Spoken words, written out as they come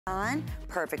on,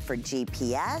 perfect for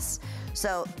GPS.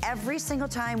 So every single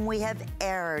time we have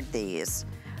aired these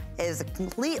is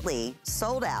completely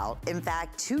sold out. In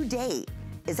fact, to date,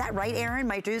 is that right, Aaron?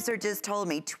 My producer just told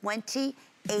me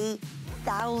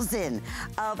 28,000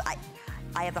 of,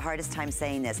 I have the hardest time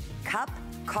saying this, cup,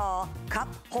 call, cup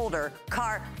holder,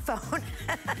 car, phone.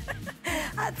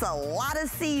 That's a lot of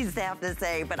C's to have to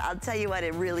say, but I'll tell you what,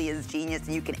 it really is genius.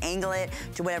 You can angle it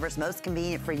to whatever's most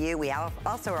convenient for you. We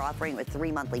also are offering with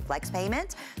 3 monthly flex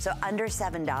payments. So under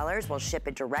 $7, we'll ship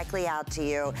it directly out to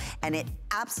you, and it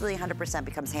absolutely 100%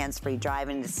 becomes hands-free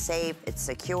driving. It's safe, it's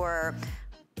secure.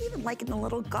 Even liking the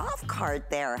little golf cart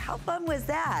there. How fun was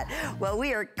that? Well,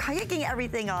 we are kicking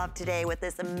everything off today with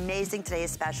this amazing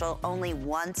Today's Special, only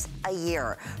once a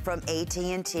year from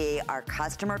AT&T, our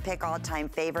customer pick all-time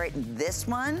favorite. This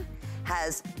one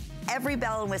has every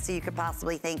bell and whistle you could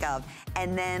possibly think of,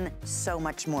 and then so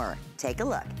much more. Take a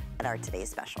look at our Today's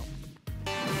Special.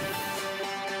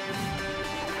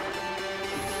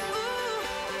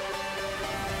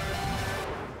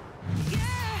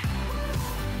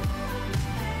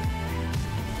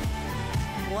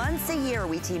 Once a year,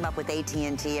 we team up with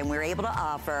AT&T, and we're able to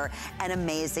offer an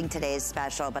amazing Today's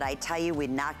Special. But I tell you, we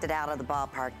knocked it out of the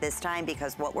ballpark this time,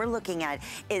 because what we're looking at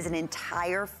is an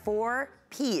entire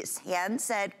 4-piece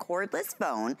handset cordless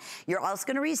phone. You're also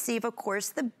going to receive, of course,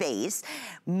 the base.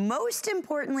 Most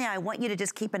importantly, I want you to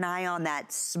just keep an eye on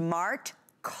that smart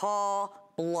call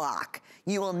block.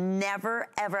 You will never,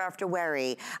 ever have to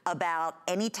worry about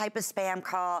any type of spam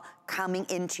call coming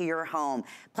into your home.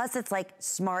 Plus, it's like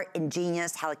smart and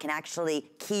genius how it can actually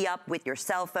key up with your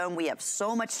cell phone. We have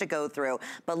so much to go through,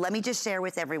 but let me just share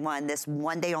with everyone this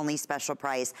one-day only special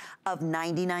price of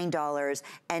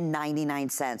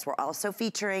 $99.99. We're also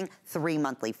featuring 3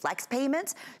 monthly flex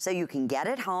payments, so you can get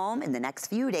it home in the next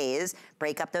few days,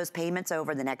 break up those payments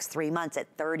over the next 3 months at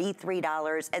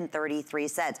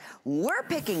 $33.33. We're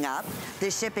picking up the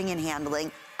shipping and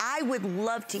handling. I would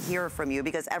love to hear from you,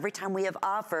 because every time we have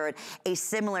offered a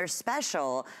similar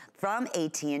special from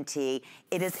AT&T,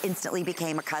 it has instantly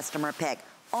became a customer pick.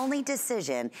 Only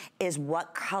decision is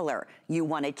what color you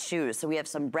want to choose. So we have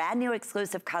some brand new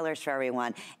exclusive colors for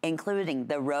everyone, including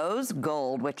the rose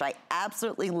gold, which I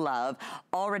absolutely love,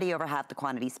 already over half the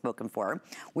quantity spoken for.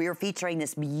 We are featuring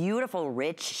this beautiful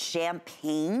rich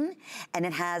champagne, and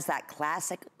it has that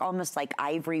classic, almost like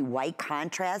ivory white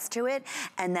contrast to it.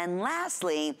 And then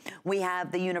lastly, we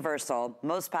have the universal,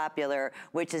 most popular,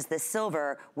 which is the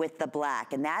silver with the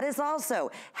black. And that is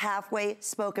also halfway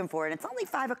spoken for, and it's only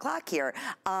 5 o'clock here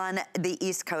on the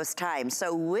East Coast time.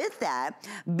 So with that,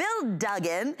 Bill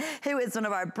Duggan, who is one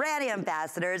of our brand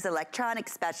ambassadors, electronic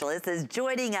specialist, is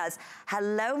joining us.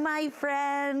 Hello, my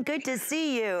friend. Good to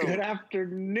see you. Good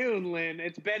afternoon, Lynn.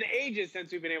 It's been ages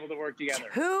since we've been able to work together.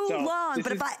 Too long.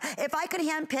 But if I could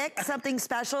handpick something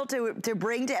special to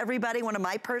bring to everybody, one of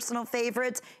my personal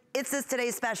favorites, it's this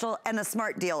Today's Special and a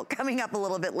smart deal coming up a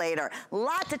little bit later.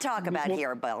 Lot to talk about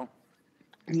here, Bill.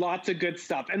 Lots of good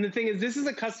stuff. And the thing is, this is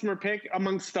a customer pick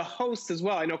amongst the hosts as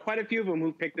well. I know quite a few of them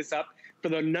who picked this up for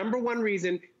the #1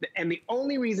 reason, and the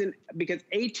only reason, because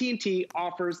AT&T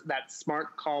offers that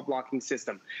smart call blocking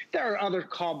system. There are other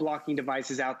call blocking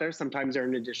devices out there. Sometimes they're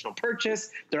an additional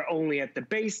purchase. They're only at the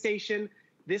base station.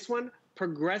 This one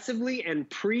progressively and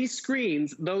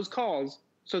pre-screens those calls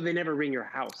so they never ring your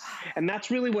house. And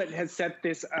that's really what has set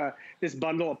this this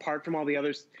bundle apart from all the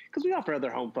others, because we offer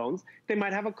other home phones. They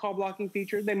might have a call blocking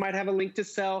feature. They might have a link to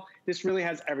sell. This really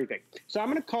has everything. So I'm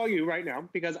going to call you right now,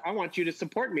 because I want you to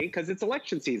support me, because it's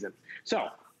election season. So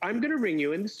I'm going to ring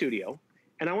you in the studio,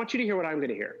 and I want you to hear what I'm going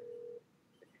to hear.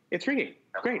 It's ringing.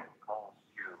 Great. Calls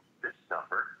to this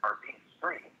number are being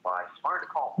screened by Smart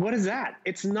Call. What is that?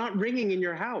 It's not ringing in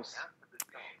your house.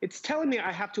 It's telling me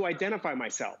I have to identify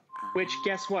myself, which,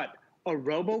 guess what? A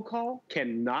robocall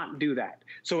cannot do that.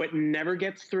 So it never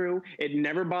gets through. It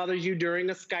never bothers you during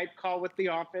a Skype call with the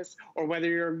office, or whether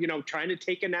you're, trying to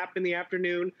take a nap in the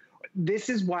afternoon. This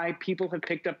is why people have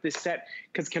picked up this set.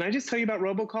 Because can I just tell you about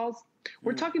robocalls?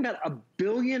 We're talking about 1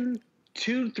 billion,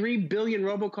 3 billion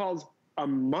robocalls a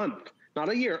month, not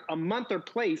a year. A month are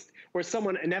placed where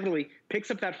someone inevitably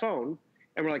picks up that phone,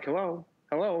 and we're like, hello,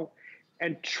 hello.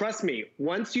 And trust me,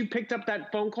 once you picked up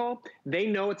that phone call, they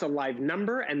know it's a live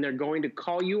number, and they're going to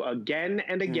call you again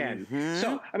and again.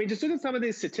 So, I mean, just look at some of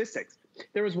these statistics.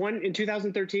 There was one in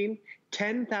 2013,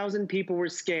 10,000 people were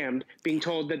scammed, being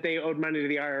told that they owed money to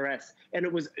the IRS, and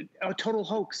it was a total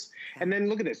hoax. And then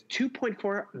look at this,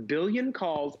 2.4 billion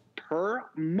calls per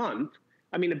month.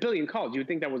 I mean, 1 billion calls, you would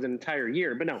think that was an entire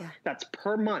year, but no, that's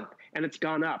per month, and it's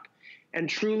gone up. And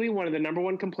truly, one of the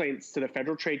 #1 complaints to the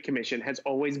Federal Trade Commission has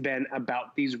always been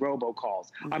about these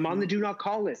robocalls. I'm on the do not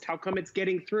call list. How come it's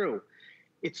getting through?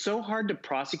 It's so hard to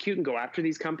prosecute and go after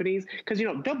these companies because, you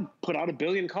know, they'll put out 1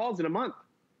 billion calls in a month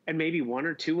and maybe 1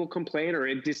 or 2 will complain, or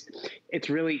it's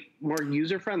really more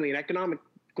user-friendly and economic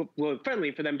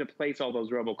friendly for them to place all those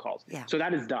robocalls. Yeah. So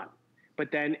that is done.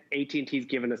 But then AT&T's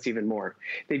given us even more.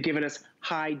 They've given us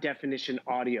high-definition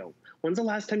audio. When's the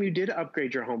last time you did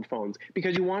upgrade your home phones?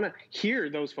 Because you want to hear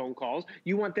those phone calls.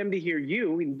 You want them to hear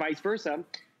you and vice versa.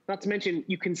 Not to mention,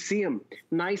 you can see them.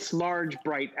 Nice, large,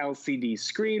 bright LCD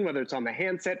screen, whether it's on the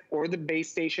handset or the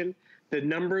base station. The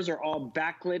numbers are all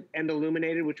backlit and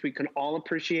illuminated, which we can all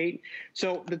appreciate.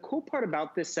 So the cool part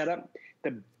about this setup,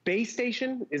 the base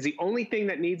station is the only thing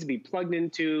that needs to be plugged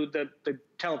into the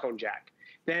telephone jack.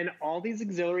 Then all these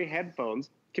auxiliary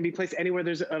headphones can be placed anywhere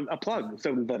there's a plug.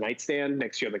 So the nightstand,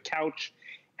 next to the couch.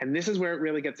 And this is where it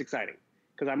really gets exciting.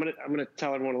 Because I'm gonna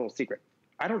tell everyone a little secret.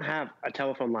 I don't have a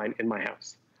telephone line in my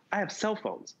house. I have cell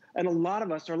phones. And a lot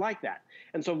of us are like that.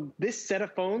 And so this set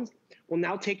of phones will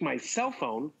now take my cell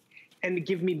phone and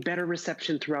give me better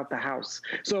reception throughout the house.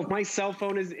 So if my cell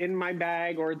phone is in my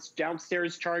bag or it's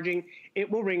downstairs charging, it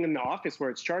will ring in the office where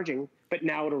it's charging, but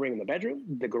now it'll ring in the bedroom,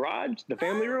 the garage, the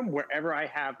family room, wherever I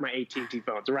have my AT&T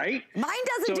phones, right? Mine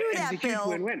doesn't do that, it's a huge Bill.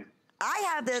 Win-win.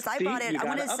 I have this, I bought it, I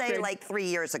want to say like 3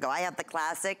 years ago. I have the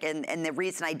classic, and the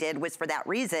reason I did was for that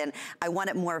reason. I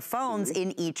wanted more phones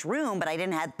in each room, but I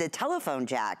didn't have the telephone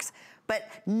jacks. But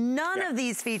none of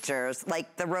these features,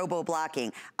 like the robo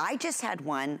blocking. I just had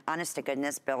one, honest to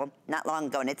goodness, Bill, not long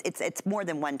ago, and it's more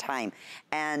than one time.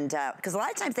 And because a lot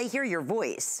of times they hear your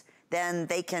voice, then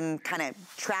they can kind of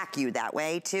track you that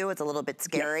way too. It's a little bit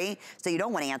scary, so you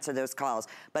don't want to answer those calls.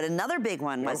 But another big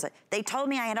one was they told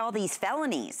me I had all these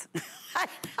felonies.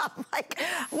 I'm like,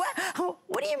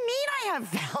 what do you mean I have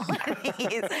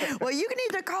felonies? Well, you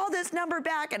need to call this number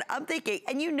back. And I'm thinking,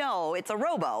 and you know, it's a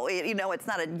robo, you know, it's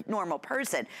not a normal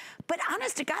person. But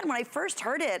honest to God, when I first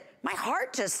heard it, my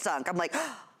heart just sunk. I'm like,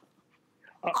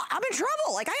 I'm in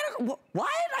trouble. Like, what?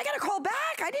 I gotta call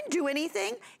back. I didn't do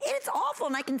anything. It's awful,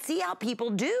 and I can see how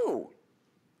people do.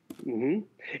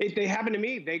 They happened to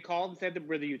me. They called and said that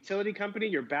we're the utility company.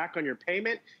 You're back on your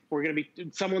payment. We're gonna be,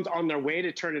 someone's on their way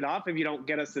to turn it off if you don't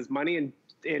get us this money.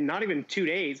 In not even 2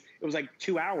 days, it was like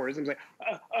 2 hours. I was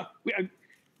like,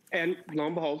 and lo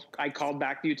and behold, I called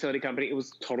back the utility company. It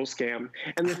was a total scam.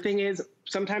 And the thing is,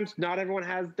 sometimes not everyone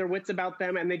has their wits about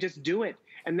them, and they just do it.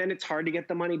 And then it's hard to get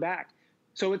the money back.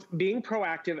 So it's being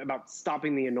proactive about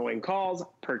stopping the annoying calls,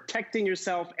 protecting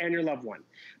yourself and your loved one.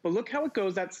 But look how it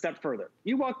goes that step further.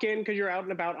 You walk in because you're out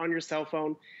and about on your cell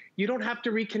phone. You don't have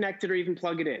to reconnect it or even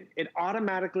plug it in. It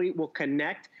automatically will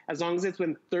connect as long as it's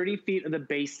within 30 feet of the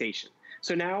base station.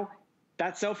 So now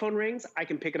that cell phone rings, I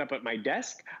can pick it up at my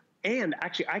desk. And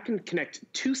actually, I can connect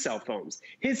 2 cell phones,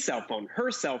 his cell phone,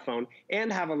 her cell phone,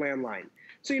 and have a landline.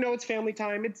 So, you know, it's family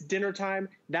time, it's dinner time.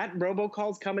 That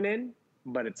robocall's coming in,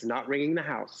 but it's not ringing the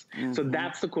house. So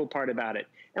that's the cool part about it.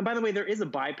 And by the way, there is a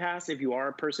bypass. If you are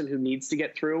a person who needs to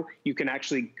get through, you can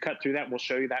actually cut through that. We'll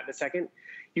show you that in a second.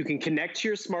 You can connect to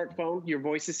your smartphone, your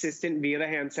voice assistant via the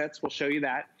handsets. We'll show you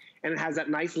that. And it has that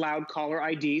nice loud caller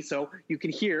ID, so you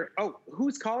can hear, oh,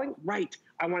 who's calling? Right,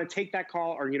 I want to take that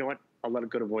call, or you know what, I'll let it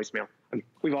go to voicemail. I mean,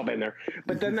 we've all been there.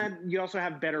 But then you also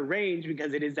have better range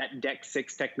because it is that DEC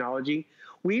 6 technology.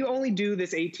 We only do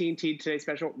this AT&T Today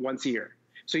Special once a year.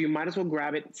 So you might as well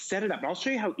grab it, set it up. And I'll show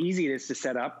you how easy it is to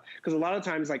set up, because a lot of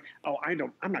times, like, oh, I'm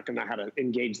not going to know how to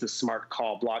engage the smart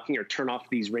call blocking or turn off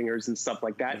these ringers and stuff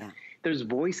like that. There's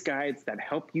voice guides that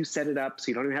help you set it up, so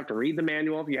you don't even have to read the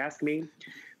manual, if you ask me.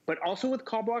 But also with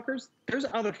call blockers, there's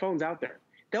other phones out there.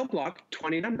 They'll block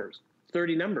 20 numbers,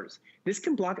 30 numbers. This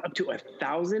can block up to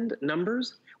 1,000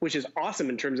 numbers, which is awesome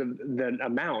in terms of the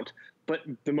amount. But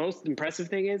the most impressive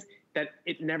thing is that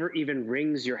it never even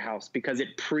rings your house because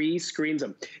it pre-screens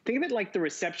them. Think of it like the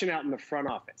reception out in the front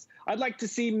office. I'd like to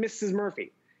see Mrs.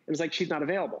 Murphy. And it's like, she's not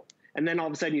available. And then all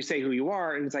of a sudden you say who you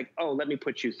are, and it's like, oh, let me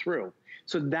put you through.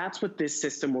 So that's what this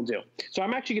system will do. So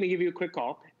I'm actually going to give you a quick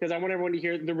call because I want everyone to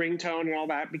hear the ringtone and all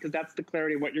that, because that's the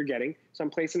clarity of what you're getting. So I'm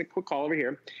placing a quick call over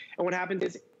here. And what happens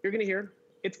is you're going to hear,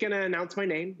 it's going to announce my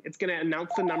name. It's going to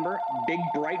announce the number, big,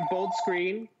 bright, bold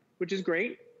screen, which is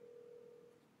great.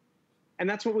 And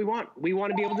that's what we want. We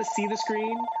want to be able to see the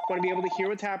screen, want to be able to hear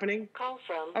what's happening. Call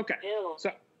from Bill.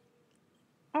 So,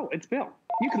 oh, it's Bill.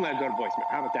 You can let it go to voicemail.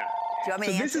 How about that? Do you want me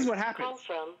to this answer? is what happens. Call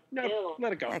from No, Bill.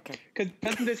 let it go. Okay. Because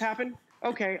doesn't this happen?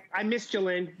 Okay, I missed you,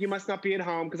 Lynn. You must not be at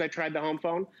home because I tried the home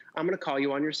phone. I'm going to call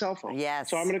you on your cell phone. Yes.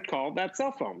 So I'm going to call that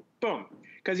cell phone. Boom.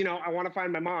 Because, you know, I want to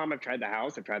find my mom. I've tried the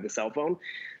house. I've tried the cell phone.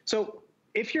 So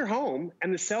if you're home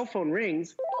and the cell phone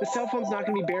rings, the cell phone's not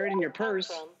going to be buried in your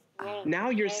purse. Now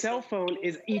your cell phone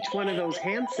is each one of those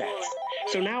handsets.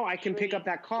 So now I can pick up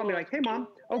that call and be like, hey, Mom.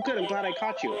 Oh, good. I'm glad I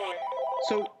caught you.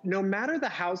 So no matter the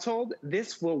household,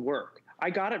 this will work. I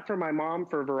got it for my mom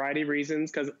for a variety of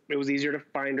reasons because it was easier to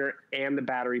find her and the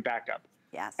battery backup.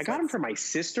 Yes. I got them for my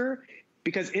sister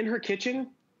because in her kitchen,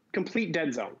 complete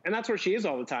dead zone. And that's where she is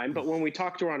all the time. But when we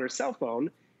talked to her on her cell phone,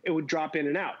 it would drop in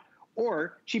and out.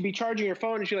 Or she'd be charging her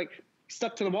phone and she'd like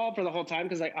stuck to the wall for the whole time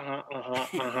because like,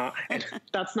 and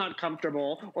that's not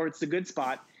comfortable or it's a good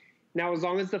spot. Now, as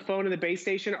long as the phone and the base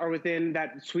station are within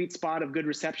that sweet spot of good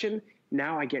reception,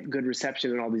 now I get good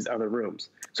reception in all these other rooms.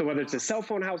 So whether it's a cell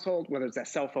phone household, whether it's a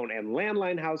cell phone and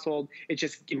landline household, it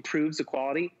just improves the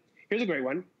quality. Here's a great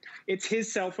one. It's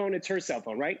his cell phone, it's her cell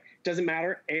phone, right? Doesn't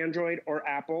matter, Android or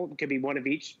Apple, it could be one of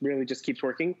each, really just keeps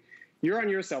working. You're on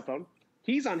your cell phone.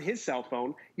 He's on his cell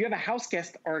phone. You have a house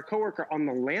guest or a coworker on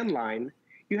the landline.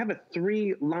 You have a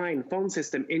 3-line phone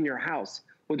system in your house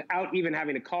without even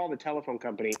having to call the telephone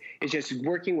company. It's just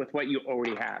working with what you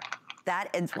already have. That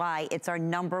is why it's our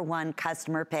 #1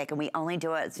 customer pick, and we only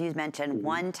do it, as you mentioned,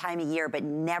 one time a year, but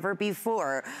never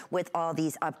before with all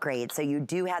these upgrades. So you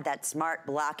do have that smart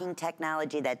blocking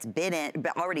technology that's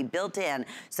already built in,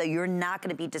 so you're not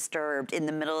gonna be disturbed in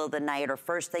the middle of the night or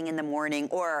first thing in the morning,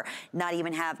 or not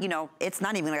even have, you know, it's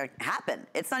not even gonna happen.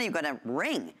 It's not even gonna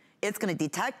ring. It's gonna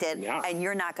detect it, and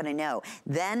you're not gonna know.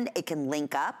 Then it can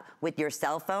link up with your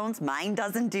cell phones. Mine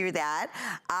doesn't do that.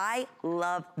 I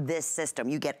love this system.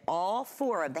 You get all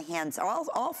 4 of the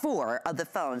all 4 of the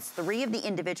phones, 3 of the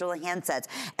individual handsets,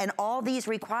 and all these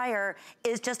require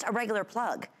is just a regular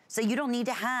plug. So you don't need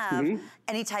to have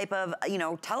any type of, you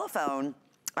know, telephone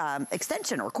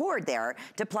extension or cord there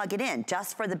to plug it in,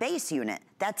 just for the base unit.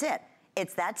 That's it.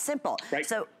 It's that simple. Right.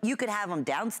 So you could have them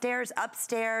downstairs,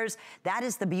 upstairs. That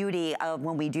is the beauty of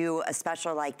when we do a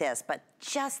special like this, but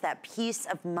just that peace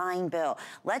of mind, Bill.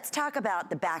 Let's talk about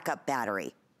the backup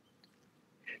battery.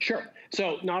 Sure.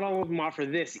 So not all of them offer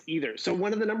this either. So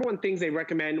one of the #1 things they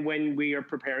recommend when we are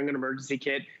preparing an emergency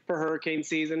kit for hurricane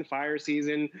season, fire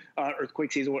season,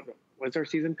 earthquake season, what's our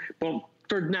season? Well,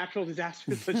 for natural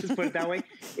disasters, let's just put it that way,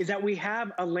 is that we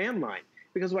have a landline.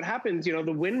 Because what happens, you know,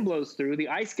 the wind blows through, the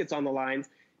ice gets on the lines,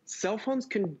 cell phones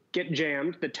can get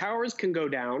jammed, the towers can go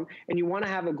down, and you want to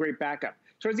have a great backup.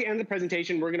 Towards the end of the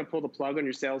presentation, we're going to pull the plug on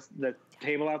the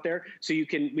table out there, so we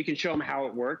can show them how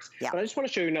it works. But I just want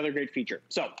to show you another great feature.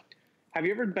 So, have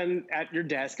you ever been at your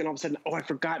desk and all of a sudden, oh, I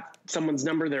forgot someone's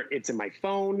number there? It's in my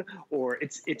phone, or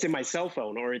it's in my cell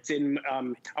phone, or it's in,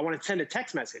 I want to send a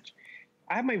text message.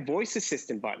 I have my voice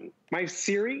assistant button. My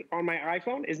Siri on my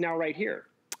iPhone is now right here.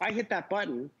 I hit that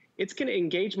button, it's going to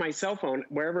engage my cell phone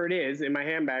wherever it is in my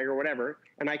handbag or whatever,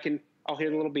 and I'll hear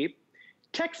the little beep.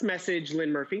 Text message,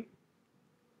 Lynn Murphy.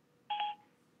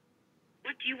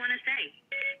 What do you want to say?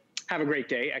 Have a great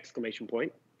day! Exclamation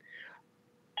point.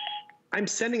 I'm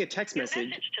sending a text message. Your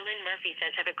message to Lynn Murphy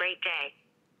says, "Have a great day."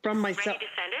 From my Ready to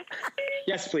send it?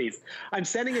 Yes, please. I'm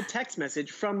sending a text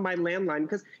message from my landline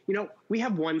because, you know, we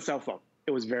have one cell phone.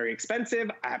 It was very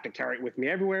expensive. I have to carry it with me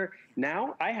everywhere.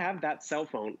 Now I have that cell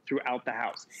phone throughout the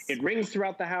house. It rings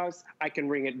throughout the house. I can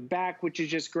ring it back, which is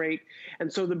just great.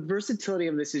 And so the versatility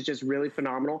of this is just really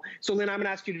phenomenal. So Lynn, I'm gonna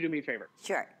ask you to do me a favor.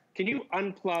 Sure. Can you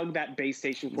unplug that base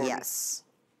station for me? Yes.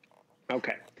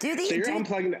 Okay. So you're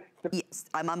unplugging that. Yes,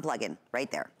 I'm unplugging right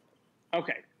there.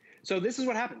 Okay. So this is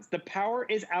what happens. The power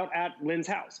is out at Lynn's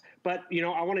house, but you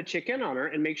know, I want to check in on her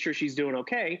and make sure she's doing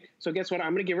okay. So guess what?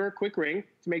 I'm going to give her a quick ring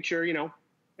to make sure, you know,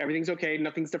 everything's okay.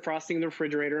 Nothing's defrosting the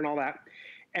refrigerator and all that.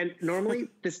 And normally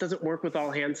this doesn't work with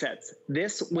all handsets.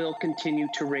 This will continue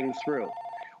to ring through.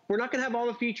 We're not going to have all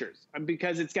the features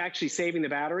because it's actually saving the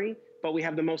battery, but we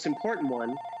have the most important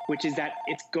one, which is that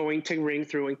it's going to ring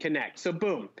through and connect. So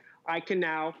boom, I can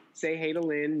now say hey to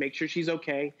Lynn, make sure she's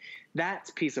okay.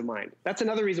 That's peace of mind. That's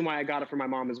another reason why I got it for my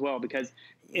mom as well, because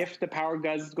if the power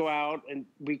does go out and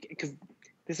because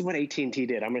this is what AT&T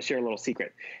did. I'm going to share a little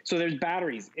secret. So there's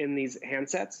batteries in these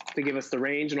handsets to give us the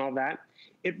range and all that.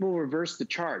 It will reverse the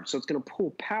charge. So it's going to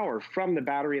pull power from the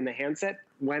battery in the handset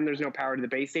when there's no power to the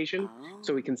base station,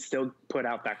 so we can still put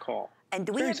out that call. And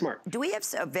do we have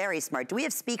very smart? Do we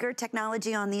have speaker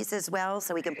technology on these as well,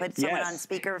 so we can put someone on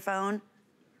speakerphone?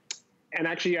 And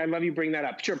actually, I love you bring that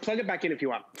up. Sure, plug it back in if you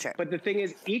want. Sure. But the thing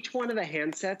is, each one of the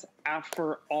handsets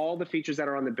offer all the features that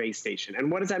are on the base station.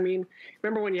 And what does that mean?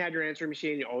 Remember when you had your answering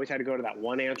machine, you always had to go to that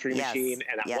one answering machine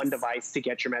and that one device to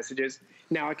get your messages?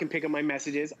 Now I can pick up my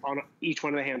messages on each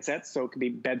one of the handsets. So it could be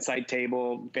bedside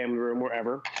table, family room,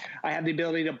 wherever. I have the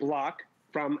ability to block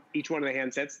from each one of the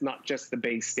handsets, not just the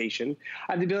base station.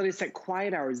 I have the ability to set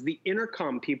quiet hours, the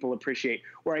intercom people appreciate,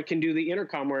 where I can do the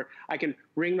intercom where I can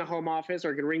ring the home office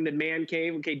or I can ring the man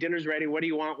cave. Okay, dinner's ready. What do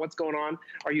you want? What's going on?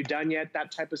 Are you done yet?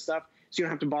 That type of stuff. So you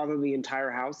don't have to bother the entire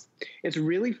house. It's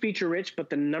really feature rich, but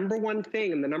the number one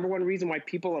thing and the number one reason why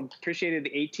people appreciated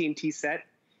the AT&T set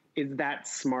is that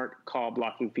smart call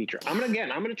blocking feature. I'm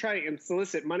gonna try and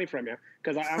solicit money from you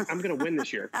because I'm gonna win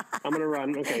this year. I'm gonna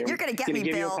run. Okay, you're gonna get me,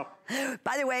 Bill.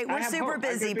 By the way, we're super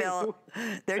busy, Bill.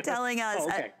 They're telling us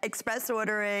express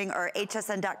ordering or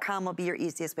hsn.com will be your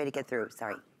easiest way to get through.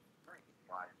 Sorry.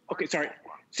 Okay, sorry.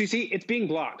 So you see, it's being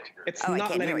blocked. It's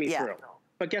not letting me through.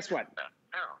 But guess what?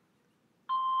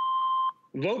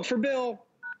 Vote for Bill.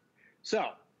 So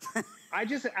I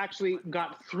just actually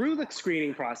got through the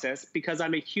screening process because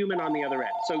I'm a human on the other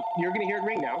end. So you're going to hear it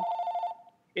ring now.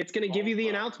 It's going to give you the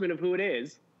announcement of who it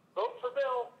is. Vote for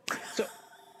Bill. So,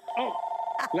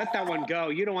 let that one go.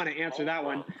 You don't want to answer that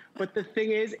one. But the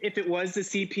thing is, if it was the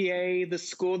CPA, the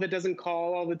school that doesn't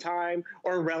call all the time,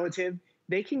 or a relative,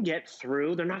 they can get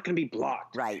through. They're not going to be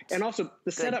blocked. Right. And also,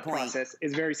 the setup process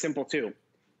is very simple, too.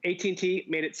 AT&T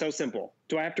made it so simple.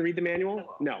 Do I have to read the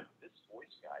manual? No. This voice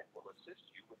guide will assist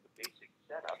you with the basic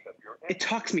setup of your It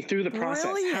talks me through the process.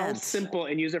 Brilliant. How simple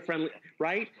and user-friendly,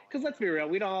 right? Because let's be real,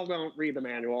 we all don't read the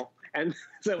manual. And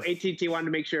so AT&T wanted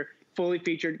to make sure fully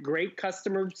featured, great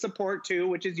customer support too,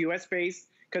 which is US-based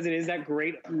because it is that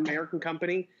great American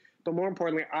company. But more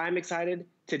importantly, I'm excited.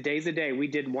 Today's the day. We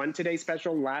did one Today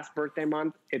special last birthday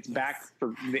month. It's back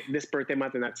for this birthday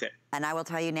month, and that's it. And I will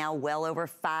tell you now, well over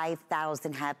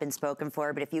 5,000 have been spoken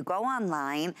for. But if you go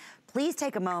online, please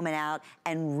take a moment out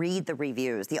and read the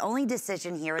reviews. The only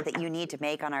decision here that you need to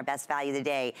make on our best value of the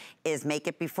day is make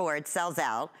it before it sells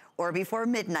out or before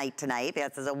midnight tonight.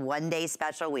 This is a one-day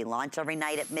special. We launch every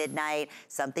night at midnight,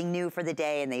 something new for the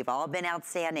day, and they've all been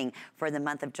outstanding for the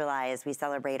month of July as we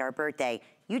celebrate our birthday.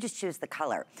 You just choose the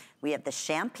color. We have the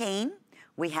champagne,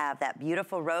 we have that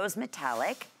beautiful rose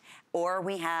metallic, or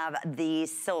we have the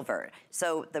silver.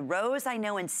 So the rose, I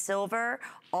know, and silver,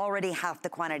 already half the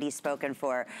quantity spoken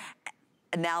for.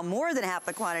 Now more than half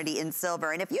the quantity in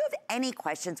silver. And if you have any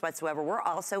questions whatsoever, we're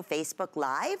also Facebook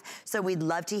Live, so we'd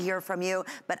love to hear from you.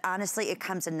 But honestly, it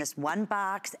comes in this one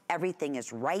box. Everything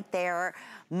is right there.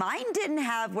 Mine didn't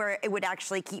have where it would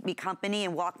actually keep me company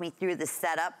and walk me through the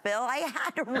setup, Bill. I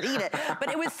had to read it, but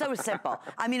it was so simple.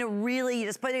 I mean, it really, you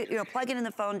just put it, plug it in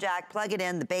the phone jack, plug it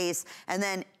in the base, and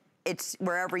then it's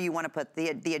wherever you want to put the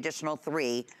additional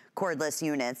 3 cordless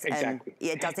units. Exactly. And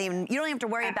it doesn't even, you don't have to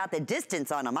worry about the distance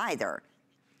on them either.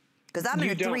 Because I'm in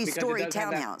a 3-story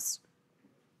townhouse.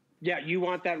 Yeah, you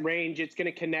want that range. It's going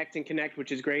to connect and connect,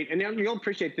 which is great. And you'll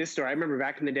appreciate this story. I remember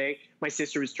back in the day, my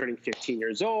sister was turning 15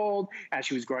 years old. As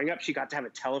she was growing up, she got to have a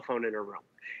telephone in her room.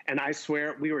 And I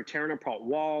swear we were tearing apart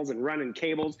walls and running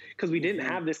cables because we didn't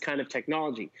have this kind of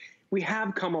technology. We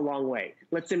have come a long way.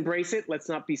 Let's embrace it. Let's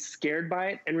not be scared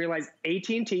by it and realize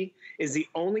AT&T is the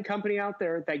only company out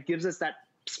there that gives us that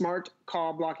smart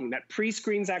call blocking, that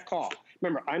pre-screens that call.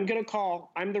 Remember, I'm going to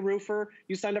call. I'm the roofer.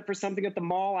 You signed up for something at the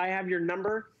mall. I have your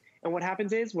number. And what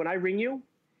happens is when I ring you,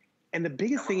 and the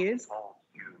biggest thing is,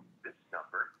 this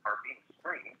number are being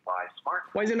screened by smart.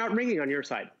 Why is it not ringing on your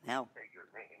side? No. Your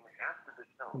name after this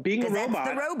number. Being a robot, that's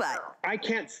the robot. I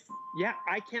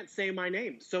can't say my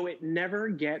name. So it never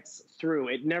gets through.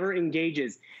 It never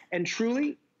engages. And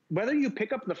truly, whether you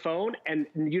pick up the phone and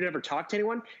you never talk to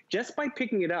anyone, just by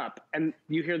picking it up and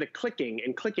you hear the clicking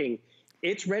and clicking,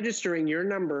 it's registering your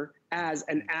number as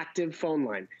an active phone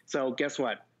line. So guess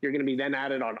what? You're going to be then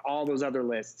added on all those other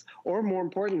lists. Or more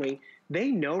importantly, they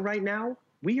know right now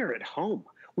we are at home.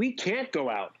 We can't go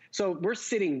out. So we're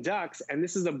sitting ducks, and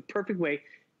this is a perfect way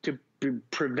to be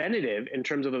preventative in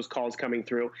terms of those calls coming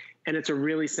through. And it's a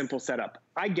really simple setup.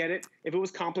 I get it. If it was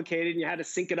complicated and you had to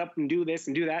sync it up and do this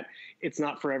and do that, it's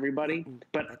not for everybody.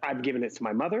 But I've given it to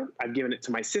my mother. I've given it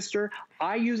to my sister.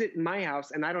 I use it in my house,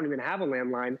 and I don't even have a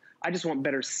landline. I just want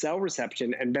better cell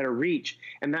reception and better reach.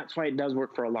 And that's why it does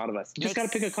work for a lot of us. You just got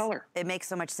to pick a color. It makes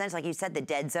so much sense. Like you said, the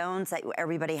dead zones that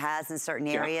everybody has in certain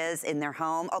areas in their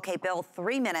home. Okay, Bill,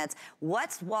 3 minutes.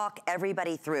 Let's walk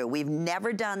everybody through. We've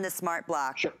never done the smart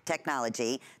block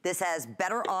technology. This has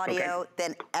better audio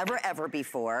than ever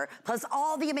before, plus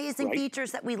all the amazing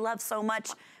features that we love so much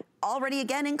already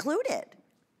again included.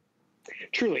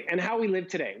 Truly, and how we live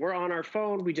today. We're on our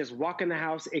phone, we just walk in the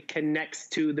house, it connects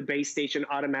to the base station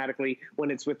automatically when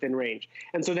it's within range.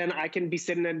 And so then I can be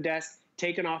sitting at a desk,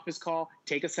 take an office call,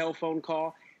 take a cell phone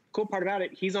call. Cool part about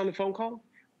it, he's on the phone call.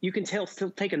 you can still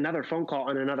take another phone call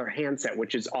on another handset,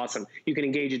 which is awesome. You can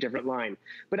engage a different line.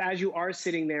 But as you are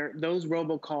sitting there, those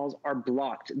robocalls are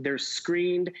blocked. They're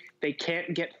screened. They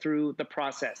can't get through the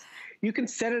process. You can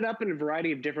set it up in a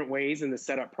variety of different ways in the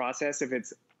setup process. If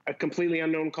it's a completely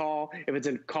unknown call, if it's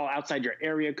a call outside your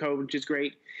area code, which is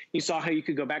great. You saw how you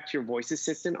could go back to your voice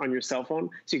assistant on your cell phone.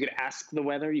 So you could ask the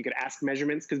weather, you could ask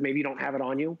measurements because maybe you don't have it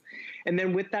on you. And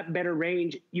then with that better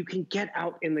range, you can get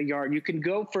out in the yard. You can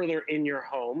go further in your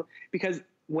home because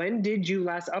when did you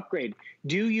last upgrade?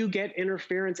 Do you get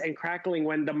interference and crackling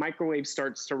when the microwave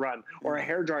starts to run or a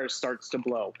hairdryer starts to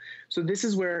blow? So this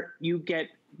is where you get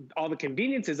all the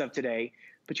conveniences of today,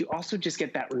 but you also just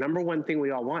get that number one thing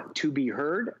we all want, to be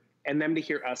heard and them to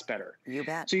hear us better. You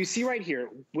bet. So you see right here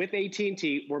with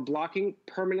AT&T, we're blocking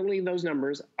permanently those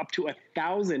numbers up to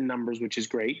 1,000 numbers, which is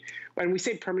great. And we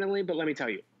say permanently, but let me tell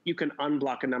you, you can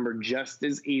unblock a number just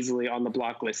as easily on the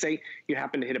block list. Say you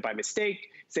happen to hit it by mistake,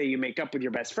 say you make up with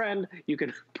your best friend, you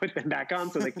can put them back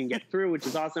on so they can get through, which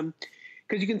is awesome.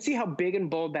 Because you can see how big and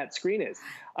bold that screen is.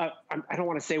 I don't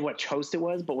want to say which host it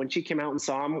was, but when she came out and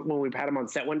saw him, when we had him on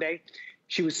set one day,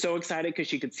 she was so excited because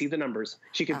she could see the numbers.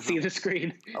 She could see the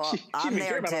screen. Well, she didn't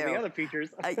care about all the other features.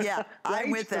 Yeah, right?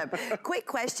 I'm with them. Quick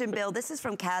question, Bill. This is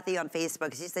from Kathy on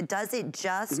Facebook. She said, does it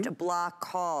just block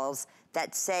calls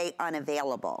that say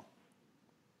unavailable?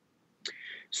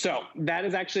 So that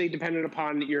is actually dependent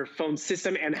upon your phone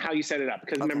system and how you set it up.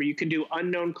 Because remember, you can do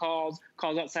unknown calls,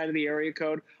 calls outside of the area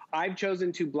code. I've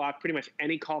chosen to block pretty much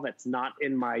any call that's not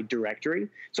in my directory.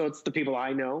 So it's the people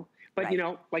I know. But, you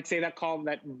know, like say that call,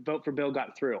 that vote for Bill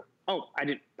got through. Oh, I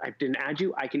didn't add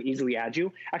you. I can easily add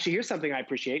you. Actually, here's something I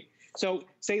appreciate. So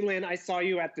say, Lynn, I saw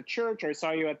you at the church or I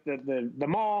saw you at the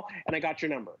mall and I got your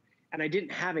number. And I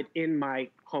didn't have it in my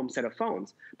home set of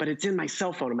phones, but it's in my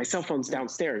cell phone and my cell phone's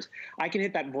downstairs. I can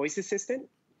hit that voice assistant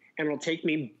and it'll take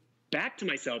me back to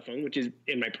my cell phone, which is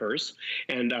in my purse.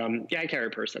 And yeah, I carry a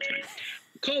purse, that's fine.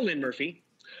 Call Lynn Murphy.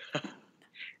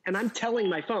 And I'm telling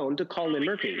my phone to call Lynn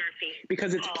Murphy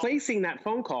because it's placing that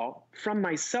phone call from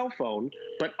my cell phone,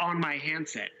 but on my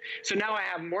handset. So now I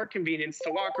have more convenience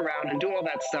to walk around and do all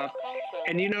that stuff.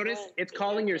 And you notice it's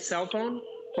calling your cell phone,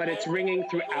 but it's ringing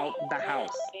throughout the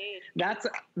house. That's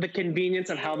the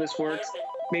convenience of how this works.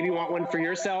 Maybe you want one for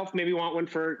yourself, maybe you want one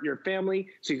for your family,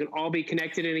 so you can all be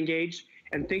connected and engaged.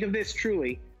 And think of this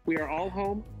truly, we are all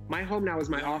home. My home now is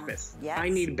my office. Yes. I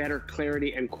need better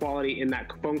clarity and quality in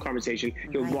that phone conversation.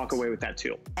 You'll walk away with that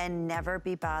too. And never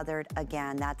be bothered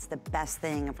again. That's the best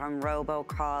thing from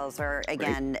robocalls or,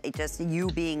 again, just you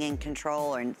being in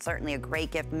control, and certainly a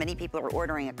great gift. Many people are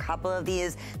ordering a couple of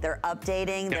these. They're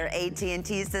updating their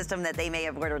AT&T system that they may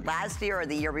have ordered last year or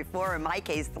the year before, in my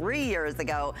case, 3 years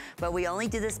ago. But we only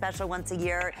do this special once a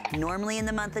year, normally in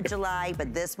the month of July,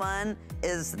 but this one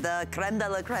is the creme de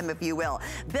la creme, if you will.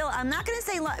 Bill, I'm not gonna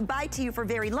say bye to you for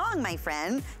very long, my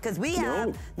friend, because we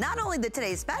have not only the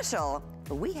Today's Special,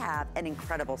 but we have an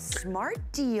incredible smart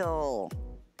deal.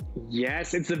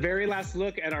 Yes, it's the very last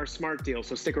look at our smart deal,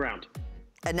 so stick around.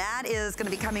 And that is going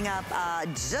to be coming up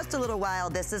just a little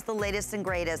while. This is the latest and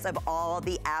greatest of all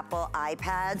the Apple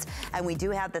iPads. And we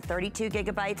do have the 32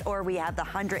 gigabytes or we have the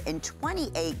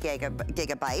 128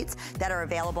 gigabytes that are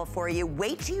available for you.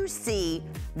 Wait till you see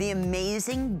the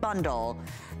amazing bundle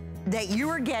that you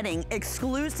are getting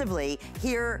exclusively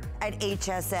here at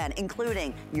HSN,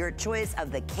 including your choice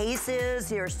of the cases.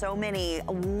 There are so many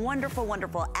wonderful,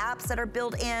 wonderful apps that are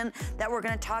built in that we're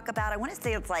gonna talk about. I wanna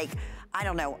say it's like, I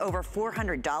don't know, over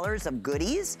 $400 of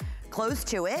goodies, close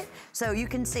to it. So you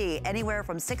can see anywhere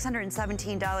from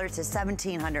 $617 to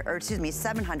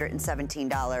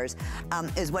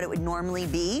 $717 is what it would normally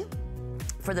be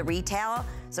for the retail.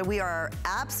 So we are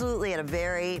absolutely at a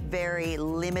very, very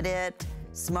limited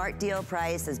smart deal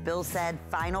price. As Bill said,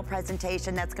 final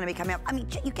presentation that's gonna be coming up. I mean,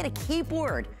 you get a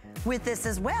keyboard with this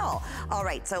as well. All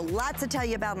right, so lots to tell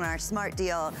you about in our smart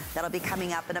deal that'll be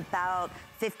coming up in about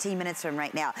 15 minutes from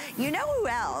right now. You know who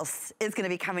else is gonna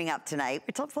be coming up tonight,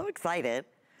 which I'm so excited?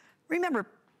 Remember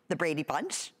the Brady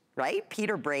Bunch, right?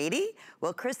 Peter Brady.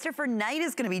 Well, Christopher Knight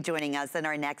is gonna be joining us in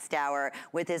our next hour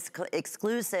with his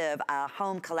exclusive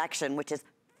home collection, which is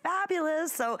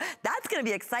fabulous. So that's going to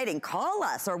be exciting. Call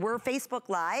us, or we're Facebook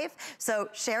Live. So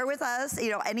share with us, you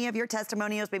know, any of your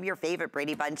testimonials, maybe your favorite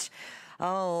Brady Bunch.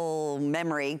 Oh,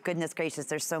 memory. Goodness gracious,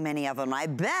 there's so many of them. I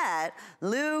bet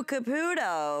Lou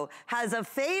Caputo has a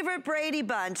favorite Brady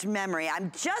Bunch memory.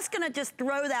 I'm just going to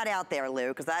throw that out there, Lou,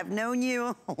 because I've known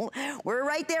you. We're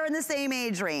right there in the same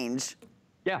age range.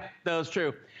 Yeah, that was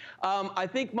true. I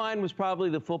think mine was probably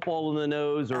the football in the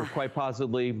nose, or quite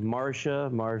possibly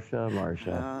Marsha.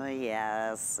 Oh,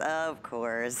 yes, of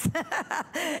course.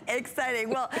 Exciting.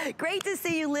 Well, great to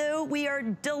see you, Lou. We are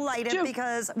delighted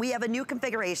because we have a new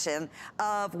configuration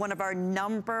of one of our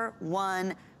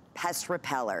 #1 pest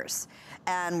repellers.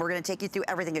 And we're gonna take you through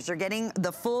everything because you're getting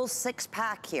the full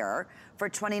 6-pack here for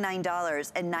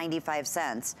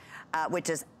 $29.95, which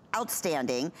is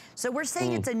outstanding. So we're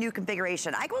saying it's a new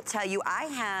configuration. I will tell you,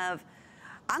 I'm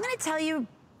gonna tell you,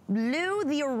 Lou,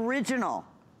 the original,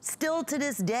 still to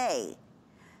this day.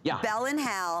 Yeah. Bell &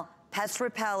 Howell pest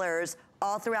repellers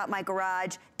all throughout my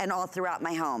garage and all throughout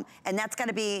my home. And that's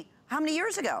gotta be, how many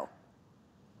years ago?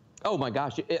 Oh my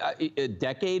gosh, a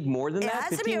decade, more than that? It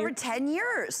has to be over 10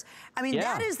 years. I mean,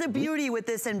 that is the beauty with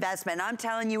this investment. I'm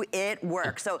telling you, it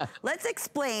works. So let's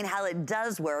explain how it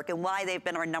does work and why they've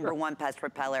been our #1 pest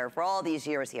repeller for all these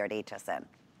years here at HSN.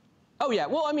 Oh yeah,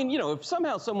 well, I mean, you know, if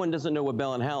somehow someone doesn't know what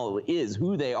Bell & Howell is,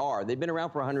 who they are, they've been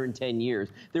around for 110 years.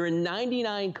 They're in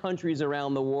 99 countries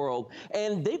around the world,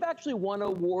 and they've actually won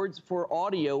awards for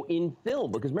audio in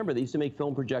film, because remember, they used to make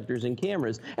film projectors and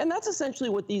cameras, and that's essentially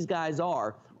what these guys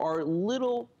are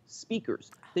little speakers.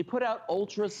 They put out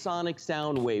ultrasonic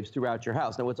sound waves throughout your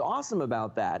house. Now, what's awesome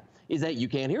about that is that you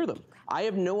can't hear them. I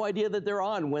have no idea that they're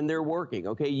on when they're working,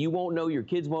 okay? You won't know, your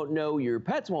kids won't know, your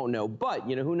pets won't know, but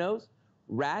you know who knows?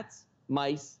 Rats,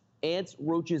 mice, ants,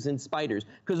 roaches, and spiders.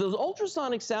 Because those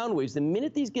ultrasonic sound waves, the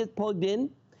minute these get plugged in,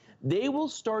 they will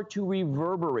start to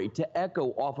reverberate, to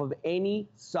echo off of any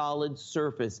solid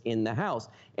surface in the house.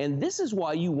 And this is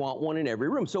why you want one in every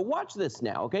room. So watch this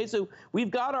now, okay? So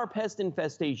we've got our pest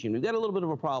infestation. We've got a little bit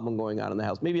of a problem going on in the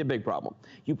house, maybe a big problem.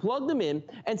 You plug them in,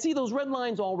 and see those red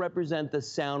lines all represent the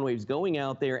sound waves going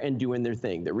out there and doing their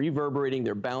thing. They're reverberating,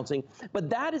 they're bouncing. But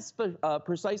that is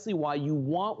precisely why you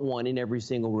want one in every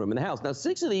single room in the house. Now,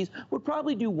 6 of these would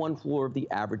probably do 1 floor of the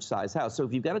average size house. So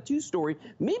if you've got a 2-story,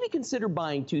 maybe consider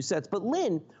buying 2 sets. But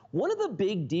Lynn, one of the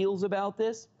big deals about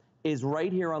this is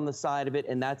right here on the side of it,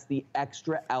 and that's the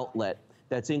extra outlet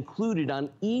that's included on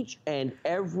each and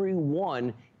every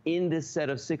one in this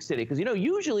set of 6 today. Because, you know,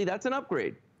 usually that's an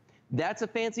upgrade. That's a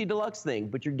fancy deluxe thing,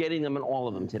 but you're getting them in all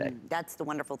of them today. That's the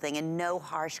wonderful thing, and no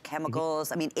harsh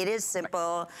chemicals. I mean, it is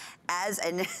simple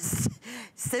and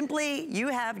simply you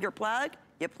have your plug,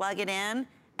 you plug it in,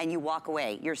 and you walk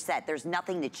away. You're set. There's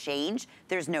nothing to change.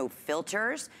 There's no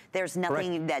filters. There's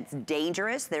nothing that's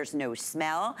dangerous. There's no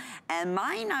smell. And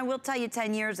mine, I will tell you,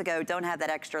 10 years ago, don't have that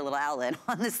extra little outlet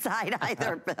on the side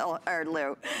either, Bill or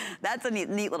Lou. That's a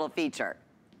neat little feature.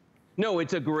 No,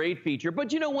 it's a great feature.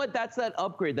 But you know what? That's that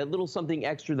upgrade, that little something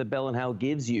extra that Bell & Howell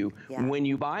gives you when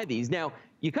you buy these. Now,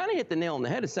 you kind of hit the nail on the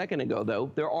head a second ago,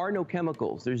 though. There are no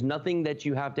chemicals. There's nothing that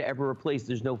you have to ever replace.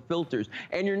 There's no filters.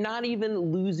 And you're not even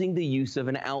losing the use of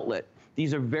an outlet.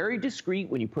 These are very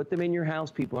discreet. When you put them in your house,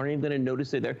 people aren't even going to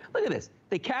notice they're there. Look at this.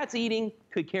 The cat's eating,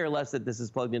 could care less that this is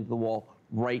plugged into the wall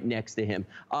right next to him.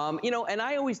 You know, and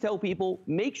I always tell people,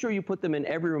 make sure you put them in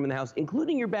every room in the house,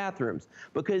 including your bathrooms,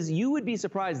 because you would be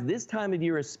surprised this time of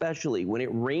year, especially when it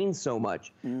rains so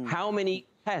much, how many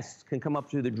pests can come up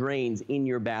through the drains in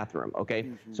your bathroom, okay?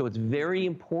 So it's very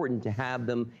important to have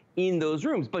them in those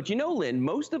rooms. But you know, Lynn,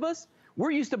 most of us,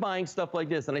 we're used to buying stuff like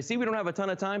this, and I see we don't have a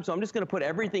ton of time, so I'm just gonna put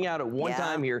everything out at one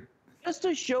time here, just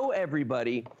to show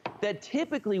everybody that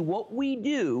typically what we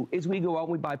do is we go out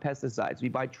and we buy pesticides, we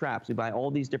buy traps, we buy all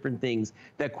these different things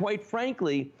that, quite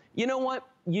frankly, you know what?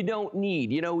 You don't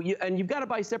need, you know, and you've got to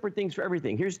buy separate things for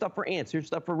everything. Here's stuff for ants, here's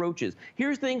stuff for roaches,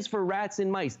 here's things for rats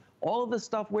and mice. All of the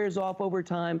stuff wears off over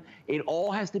time. It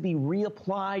all has to be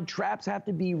reapplied. Traps have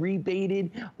to be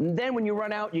rebaited. And then when you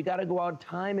run out, you got to go out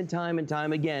time and time and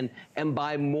time again and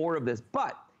buy more of this.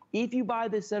 But if you buy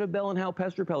this set of Bell & Howell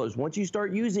pest repellers, once you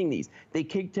start using these, they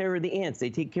take care of the ants,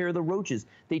 they take care of the roaches,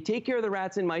 they take care of the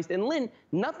rats and mice. And Lynn,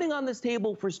 nothing on this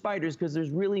table for spiders, because there's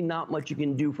really not much you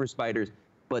can do for spiders,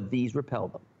 but these repel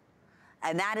them.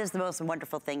 And that is the most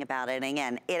wonderful thing about it. And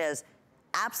again, it is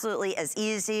absolutely as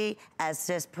easy as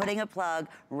just putting a plug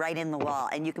right in the wall.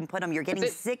 And you can put them, you're getting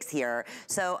 6 here.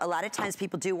 So a lot of times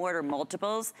people do order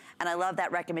multiples. And I love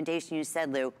that recommendation you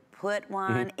said, Lou. Put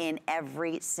one in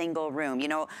every single room. You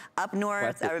know, up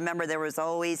north, I remember there was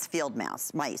always field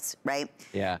mice, right?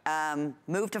 Yeah.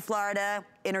 Moved to Florida,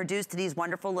 introduced to these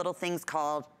wonderful little things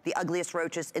called the ugliest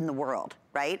roaches in the world,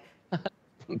 right?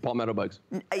 Palmetto bugs.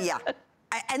 Yeah.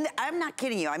 And I'm not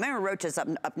kidding you. I remember roaches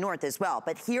up north as well.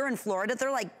 But here in Florida,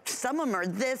 they're like, some of them are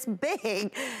this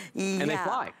big. And they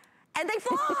fly. And they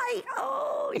fly.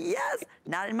 Oh, yes.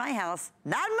 Not in my house.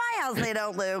 Not in my house, they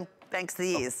don't, Lou. Thanks to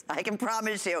these. I can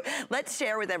promise you. Let's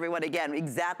share with everyone again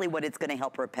exactly what it's going to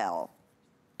help repel.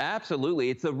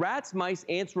 Absolutely. It's the rats, mice,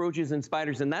 ants, roaches, and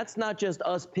spiders. And that's not just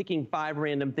us picking 5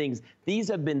 random things. These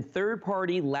have been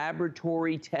third-party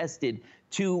laboratory tested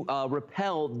to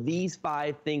repel these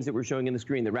 5 things that we're showing in the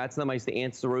screen. The rats, the mice, the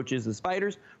ants, the roaches, the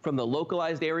spiders from the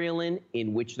localized area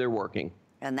in which they're working.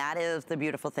 And that is the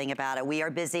beautiful thing about it. We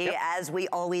are busy, as we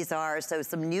always are, so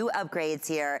some new upgrades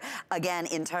here. Again,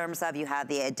 in terms of you have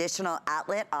the additional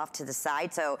outlet off to the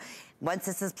side, so once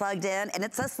this is plugged in, and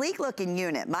it's a sleek looking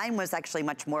unit. Mine was actually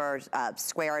much more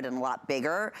squared and a lot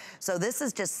bigger. So this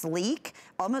is just sleek,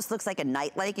 almost looks like a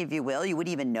nightlight, if you will. You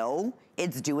wouldn't even know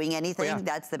it's doing anything. Oh, yeah.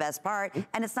 That's the best part.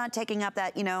 And it's not taking up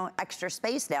that, you know, extra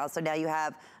space now. So now you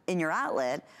have in your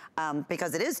outlet,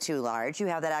 because it is too large, you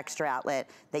have that extra outlet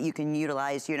that you can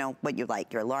utilize, you know, what you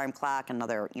like, your alarm clock,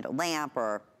 another, you know, lamp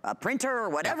or a printer or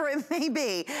whatever it may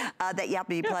be that you have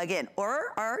to plug in.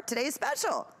 Or our today's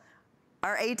special,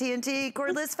 our AT&T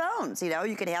cordless phones. You know,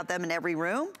 you can have them in every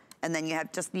room, and then you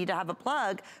just need to have a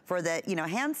plug for the, you know,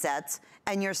 handsets,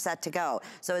 and you're set to go.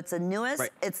 So it's the newest,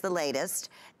 it's the latest.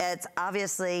 It's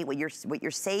obviously what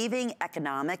you're saving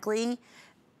economically,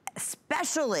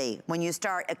 especially when you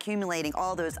start accumulating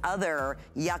all those other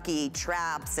yucky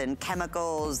traps and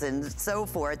chemicals and so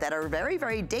forth that are very,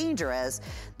 very dangerous.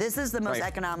 This is the most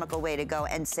economical way to go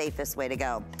and safest way to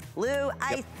go. Lou,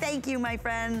 I thank you, my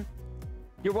friend.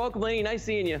 You're welcome, Lainey. Nice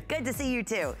seeing you. Good to see you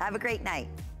too. Have a great night.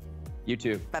 You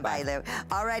too. Bye-bye, Lou.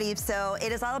 Alrighty, so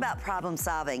it is all about problem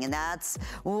solving, and that's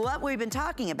what we've been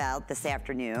talking about this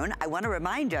afternoon. I want to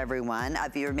remind everyone,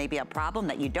 if you're maybe a problem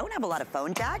that you don't have a lot of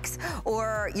phone jacks,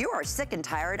 or you are sick and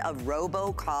tired of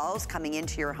robocalls coming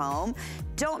into your home,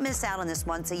 don't miss out on this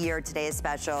once a year Today's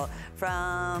Special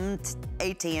from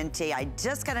AT&T. I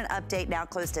just got an update now,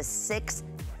 close to 6,000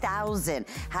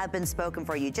 have been spoken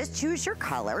for. You just choose your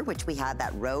color, which we have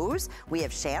that rose, we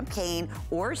have champagne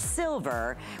or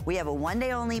silver. We have a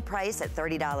one-day only price at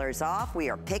 $30 off. We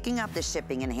are picking up the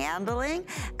shipping and handling,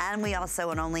 and we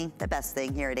also, and only the best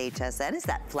thing here at HSN is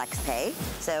that flex pay,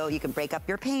 so you can break up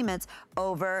your payments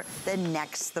over the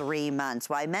next 3 months.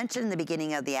 Well, I mentioned in the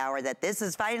beginning of the hour that this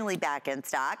is finally back in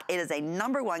stock. It is a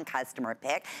 #1 customer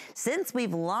pick. Since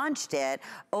we've launched it,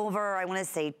 over, I want to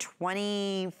say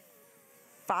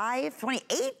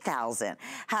 28,000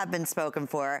 have been spoken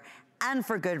for, and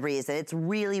for good reason. It's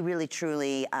really, really,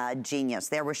 truly genius.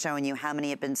 There we're showing you how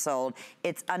many have been sold.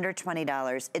 It's under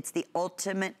 $20. It's the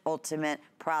ultimate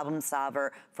problem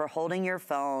solver for holding your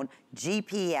phone,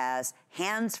 GPS,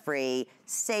 hands-free,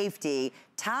 safety.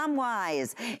 Tom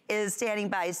Wise is standing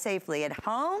by safely at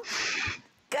home.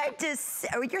 Good to see,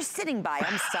 oh, you're sitting by,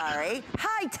 I'm sorry.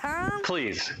 Hi, Tom.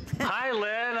 Please. Hi,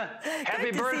 Lynn.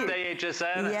 Happy birthday,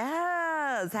 HSN.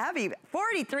 Yes, happy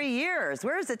 43 years.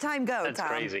 Where does the time go, That's Tom?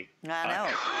 crazy. I know.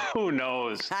 Who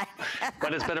knows?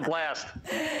 But it's been a blast.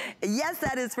 Yes,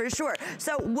 that is for sure.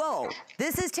 So, whoa,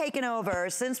 this has taken over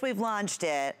since we've launched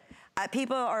it.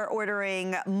 People are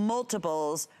ordering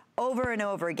multiples over and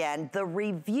over again. The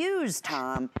reviews,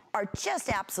 Tom, are just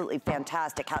absolutely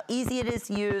fantastic. How easy it is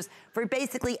to use for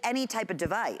basically any type of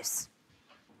device.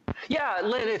 Yeah,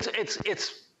 Lynn,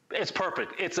 it's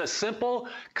perfect. It's a simple,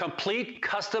 complete,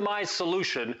 customized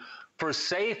solution for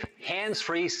safe,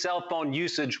 hands-free cell phone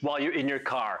usage while you're in your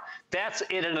car. That's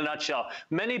it in a nutshell.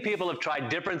 Many people have tried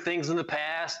different things in the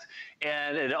past,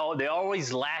 and they're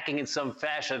always lacking in some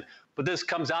fashion. But this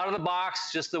comes out of the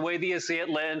box just the way that you see it,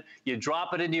 Lynn. You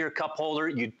drop it into your cup holder.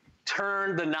 You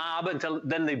turn the knob until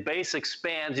then the base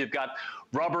expands. You've got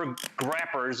rubber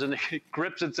grappers, and it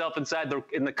grips itself inside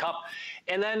in the cup.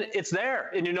 And then it's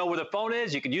there, and you know where the phone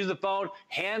is. You can use the phone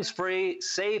hands-free,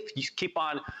 safe. You keep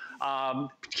on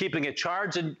keeping it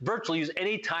charged, and virtually use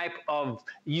any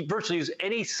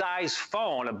size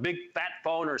phone, a big fat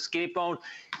phone or a skinny phone.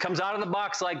 It comes out of the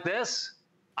box like this.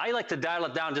 I like to dial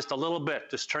it down just a little bit.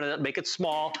 Just turn it up, make it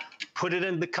small, put it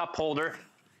in the cup holder,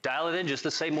 dial it in just the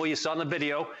same way you saw in the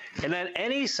video. And then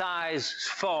any size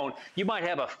phone, you might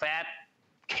have a fat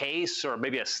case or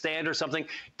maybe a stand or something,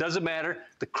 doesn't matter.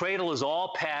 The cradle is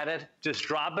all padded. Just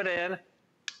drop it in.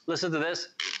 Listen to this.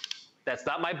 That's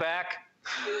not my back.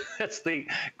 That's the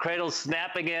cradle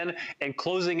snapping in and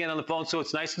closing in on the phone, so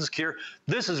it's nice and secure.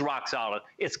 This is rock solid.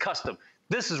 It's custom.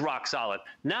 This is rock solid.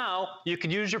 Now you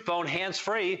can use your phone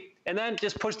hands-free and then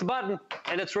just push the button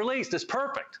and it's released. It's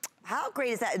perfect. How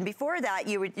great is that? And before that,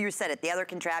 you said it, the other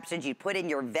contraptions, you put in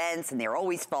your vents and they're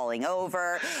always falling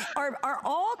over. Are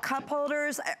all cup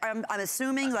holders, I'm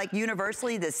assuming, like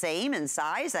universally the same in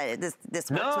size? This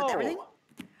works with everything?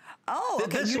 Oh,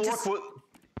 okay.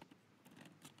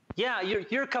 Yeah,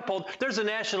 your cup holder. There's a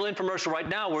national infomercial right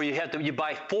now where you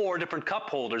buy 4 different cup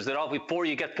holders. That all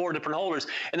you get 4 different holders,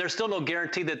 and there's still no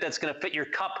guarantee that that's going to fit your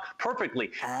cup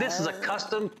perfectly. This is a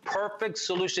custom, perfect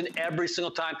solution every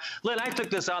single time. Lynn, I took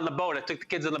this on the boat. I took the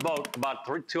kids on the boat about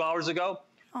 2 hours ago.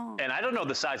 Oh. And I don't know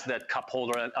the size of that cup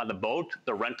holder on the boat,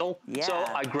 the rental. Yeah. So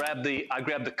I grabbed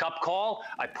the cup call,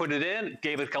 I put it in,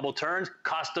 gave it a couple turns,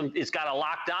 custom, it's got a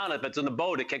lockdown. If it's in the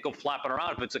boat, it can't go flapping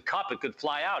around. If it's a cup, it could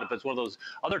fly out if it's one of those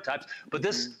other types. But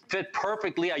this fit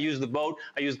perfectly. I used the boat,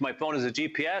 I used my phone as a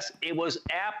GPS. It was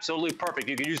absolutely perfect.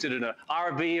 You could use it in an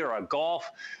RV or a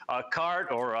golf cart,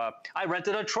 or I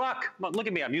rented a truck. Look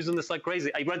at me, I'm using this like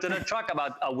crazy. I rented a truck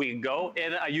about a week ago,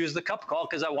 and I used the cup call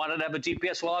because I wanted to have a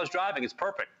GPS while I was driving. It's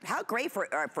perfect. How great for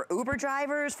Uber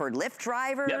drivers, for Lyft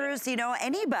drivers, you know,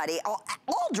 anybody, all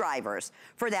drivers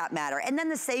for that matter. And then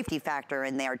the safety factor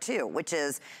in there too, which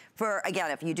is for,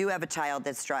 again, if you do have a child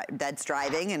that's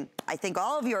driving, and I think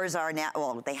all of yours are now,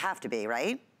 well, they have to be,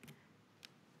 right?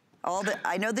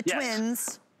 I know the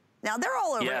twins. Now they're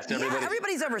all over. Yes,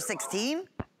 everybody's over 16.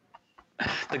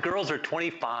 The girls are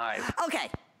 25.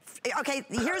 Okay,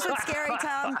 here's what's scary,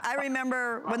 Tom. I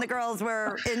remember when the girls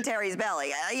were in Terry's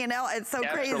belly. You know, it's so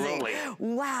crazy. Absolutely.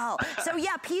 Wow. So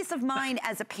yeah, peace of mind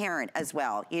as a parent as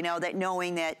well. You know, that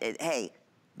knowing that, hey,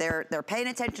 they're paying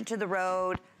attention to the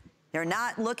road. They're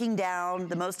not looking down,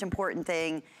 the most important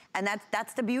thing. And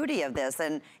that's the beauty of this.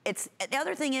 And the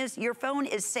other thing is your phone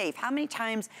is safe. How many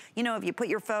times, you know, if you put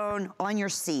your phone on your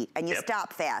seat and you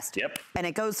stop fast and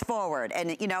it goes forward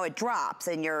and, you know, it drops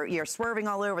and you're swerving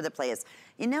all over the place.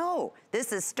 You know,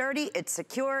 this is sturdy, it's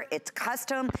secure, it's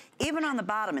custom. Even on the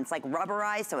bottom, it's like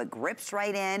rubberized, so it grips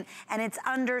right in, and it's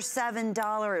under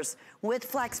 $7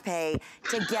 with FlexPay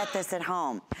to get this at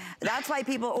home. That's why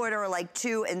people order like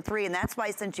 2 and 3, and that's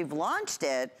why since you've launched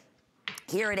it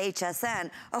here at HSN,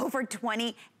 over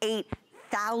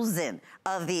 28,000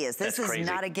 of these. This is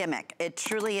not a gimmick. It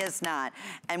truly is not.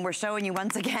 And we're showing you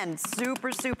once again,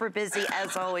 super, super busy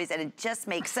as always, and it just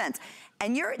makes sense.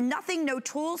 And no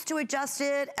tools to adjust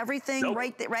it, everything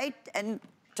right, and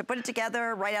to put it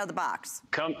together right out of the box.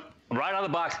 Come right out of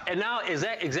the box. And now, is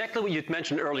that exactly what you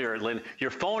mentioned earlier, Lynn? Your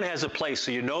phone has a place,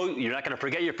 so you know you're not going to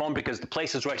forget your phone because the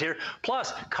place is right here.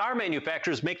 Plus, car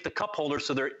manufacturers make the cup holders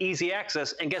so they're easy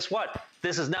access. And guess what?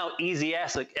 This is now easy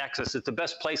access. It's the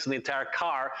best place in the entire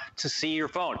car to see your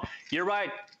phone. You're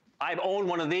right. I've owned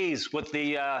one of these with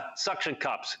the suction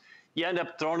cups. You end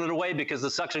up throwing it away because the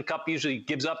suction cup usually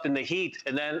gives up in the heat,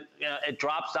 and then it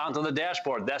drops down to the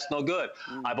dashboard. That's no good.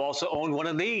 I've also owned one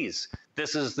of these.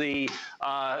 This is the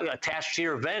attached to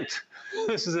your vent.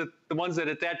 This is the ones that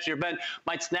attach to your vent.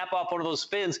 Might snap off one of those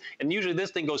fins, and usually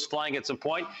this thing goes flying at some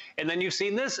point. And then you've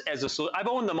seen this as a solution. I've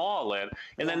owned them all, Lynn.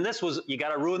 And then this was, you got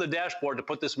to ruin the dashboard to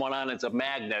put this one on. It's a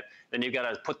magnet. Then you've got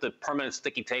to put the permanent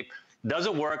sticky tape.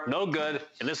 Doesn't work, no good.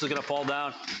 And this is going to fall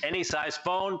down. Any size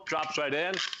phone drops right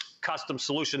in. Custom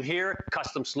solution here,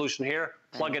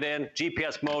 plug it in,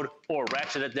 GPS mode, or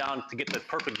ratchet it down to get the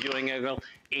perfect viewing angle.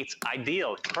 It's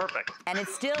ideal, it's perfect. And it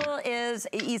still is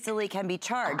easily can be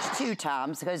charged too,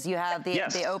 Tom, because you have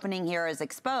the opening here is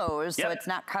exposed, so it's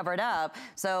not covered up.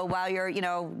 So while you're,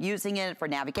 using it for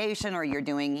navigation or you're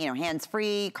doing,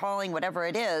 hands-free, calling, whatever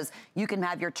it is, you can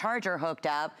have your charger hooked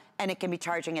up and it can be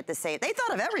charging at the same. They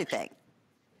thought of everything.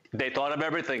 They thought of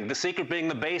everything. The secret being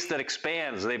the base that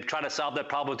expands. They've tried to solve that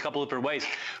problem a couple of different ways,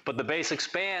 but the base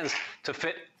expands to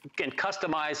fit and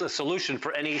customize a solution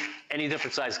for any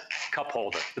different size cup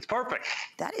holder. It's perfect.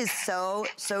 That is so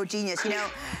genius.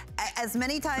 As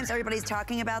many times everybody's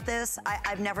talking about this,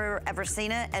 I've never ever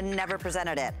seen it and never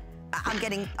presented it. I'm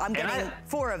getting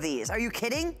 4 of these. Are you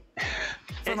kidding?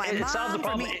 For my mom,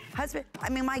 for me, husband. I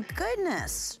mean, my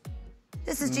goodness.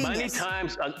 This is genius. Many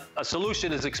times a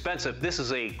solution is expensive. This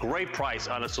is a great price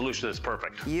on a solution that's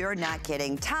perfect. You're not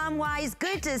kidding. Tom Wise,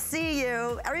 good to see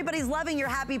you. Everybody's loving your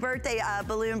happy birthday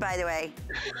balloon, by the way.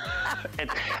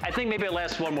 I think maybe it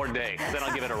lasts one more day, then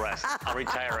I'll give it a rest. I'll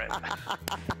retire it.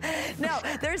 No,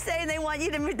 they're saying they want you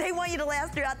to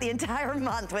last throughout the entire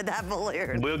month with that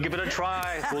balloon. We'll give it a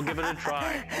try. We'll give it a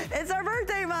try. It's our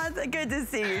birthday month. Good to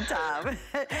see you, Tom.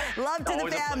 Love to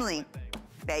the family.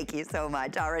 Thank you so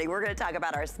much. Already, we're going to talk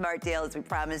about our smart deal as we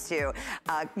promised you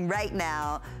right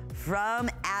now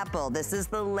from Apple. This is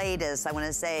the latest, I want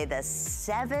to say the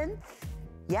 7th,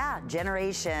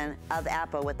 generation of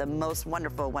Apple with the most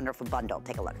wonderful, wonderful bundle.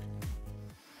 Take a look.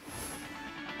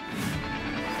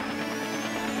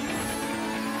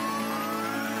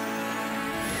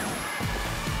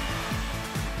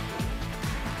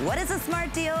 What is a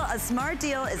smart deal? A smart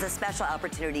deal is a special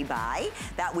opportunity buy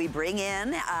that we bring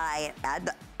in. I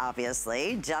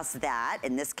obviously, just that.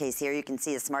 In this case here, you can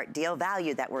see a smart deal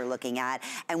value that we're looking at,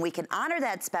 and we can honor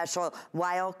that special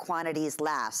while quantities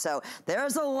last. So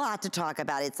there's a lot to talk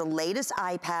about. It's the latest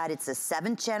iPad. It's the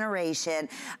 7th generation.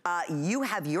 You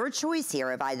have your choice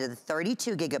here of either the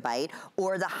 32 gigabyte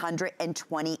or the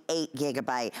 128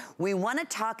 gigabyte. We want to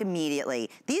talk immediately.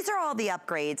 These are all the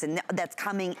upgrades and that's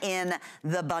coming in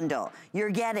the bundle.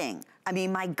 You're getting, I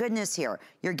mean, my goodness here,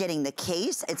 you're getting the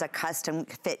case. It's a custom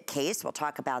fit case. We'll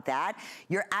talk about that.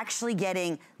 You're actually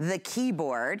getting the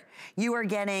keyboard. You are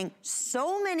getting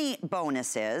so many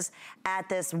bonuses at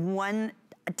this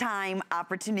one-time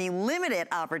opportunity, limited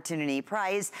opportunity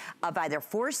price of either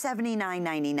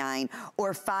 $479.99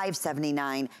 or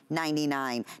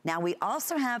 $579.99. Now, we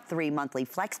also have 3 monthly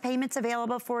flex payments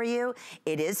available for you.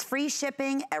 It is free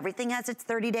shipping. Everything has its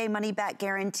 30-day money-back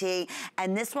guarantee.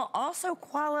 And this will also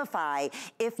qualify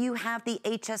if you have the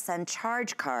HSN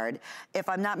charge card. If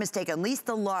I'm not mistaken, at least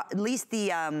the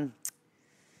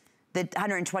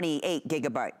 128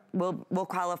 gigabyte will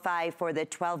qualify for the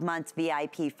 12 months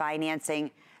VIP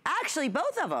financing. Actually,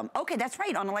 both of them. Okay, that's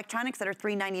right, on electronics that are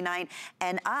 $399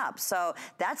 and up. So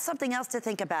that's something else to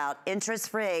think about,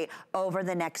 interest-free over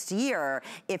the next year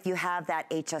if you have that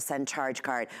HSN charge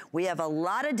card. We have a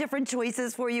lot of different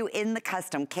choices for you in the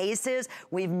custom cases.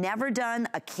 We've never done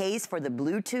a case for the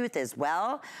Bluetooth as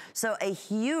well. So a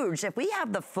huge, if we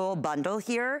have the full bundle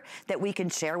here that we can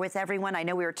share with everyone, I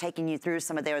know we were taking you through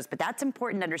some of those, but that's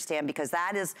important to understand because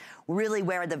that is really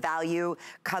where the value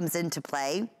comes into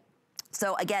play.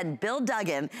 So again, Bill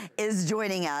Duggan is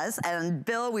joining us. And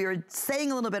Bill, we were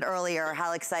saying a little bit earlier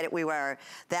how excited we were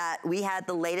that we had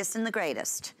the latest and the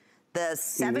greatest. The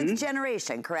 7th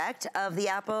generation, correct, of the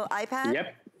Apple iPad?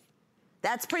 Yep.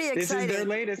 That's pretty exciting. This is their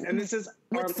latest, and this is...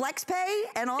 With FlexPay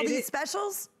and all these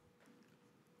specials?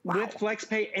 Wow. With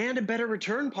FlexPay and a better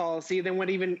return policy than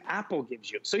what even Apple gives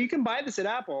you. So you can buy this at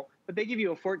Apple, but they give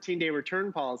you a 14-day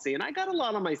return policy. And I got a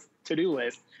lot on my to-do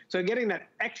list. So getting that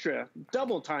extra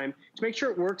double time to make sure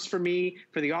it works for me,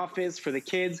 for the office, for the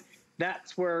kids,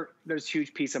 that's where there's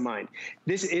huge peace of mind.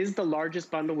 This is the largest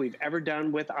bundle we've ever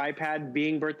done with iPad.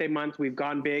 Being birthday month, we've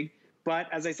gone big. But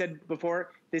as I said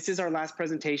before, this is our last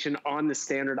presentation on the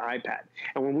standard iPad.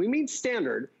 And when we mean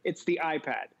standard, it's the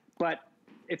iPad. But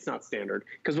it's not standard,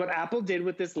 because what Apple did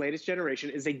with this latest generation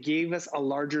is they gave us a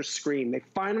larger screen. They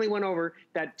finally went over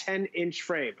that 10-inch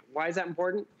frame. Why is that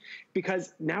important?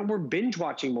 Because now we're binge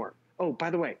watching more. Oh, by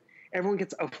the way, everyone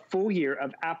gets a full year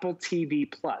of Apple TV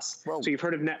Plus. So you've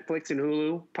heard of Netflix and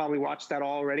Hulu, probably watched that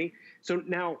already. So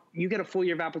now you get a full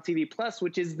year of Apple TV Plus,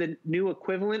 which is the new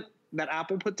equivalent that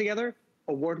Apple put together.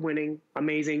 Award-winning,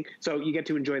 amazing. So you get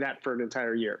to enjoy that for an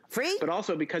entire year. Free? But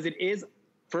also because it is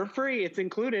for free, it's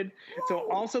included. So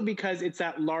also because it's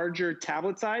that larger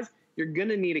tablet size, you're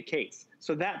gonna need a case.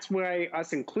 So that's why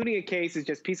us including a case is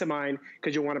just peace of mind,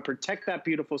 because you wanna protect that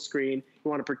beautiful screen,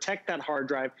 you wanna protect that hard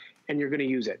drive, and you're gonna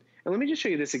use it. And let me just show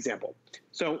you this example.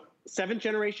 So 7th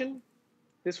generation,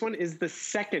 this one is the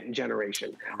 2nd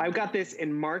generation. I got this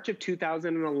in March of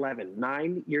 2011,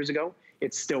 9 years ago.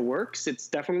 It still works. It's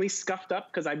definitely scuffed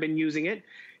up because I've been using it.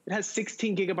 It has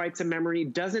 16 gigabytes of memory,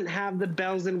 doesn't have the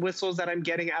bells and whistles that I'm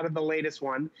getting out of the latest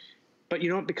one. But you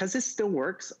know what, because this still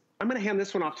works, I'm gonna hand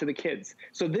this one off to the kids.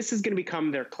 So this is gonna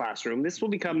become their classroom. This will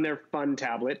become their fun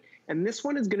tablet. And this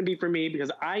one is gonna be for me because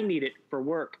I need it for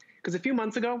work. Because a few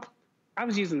months ago, I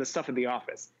was using this stuff at the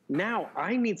office. Now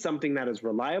I need something that is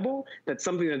reliable, that's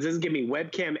something that doesn't give me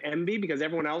webcam envy because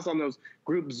everyone else on those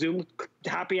group Zoom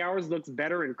happy hours looks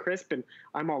better and crisp and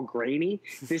I'm all grainy.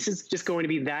 This is just going to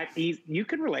be that easy. You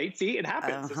can relate. See, it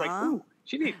happens. It's like, ooh,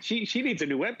 she needs a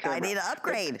new webcam. I need to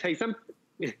upgrade. Tell you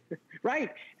something.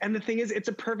 Right. And the thing is, it's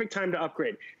a perfect time to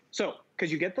upgrade. So,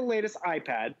 because you get the latest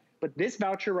iPad, but this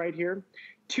voucher right here,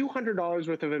 $200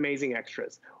 worth of amazing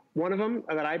extras. One of them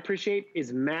that I appreciate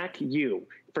is Mac U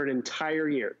for an entire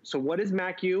year. So what is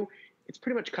Mac U? It's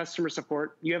pretty much customer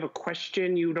support. You have a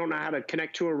question, you don't know how to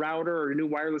connect to a router or a new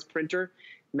wireless printer.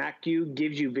 Mac U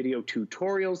gives you video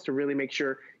tutorials to really make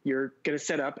sure you're going to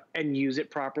set up and use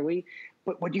it properly.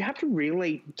 But what you have to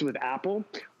relate with Apple,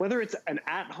 whether it's an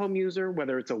at-home user,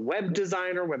 whether it's a web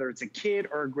designer, whether it's a kid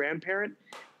or a grandparent,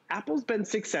 Apple's been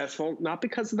successful not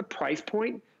because of the price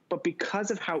point, but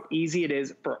because of how easy it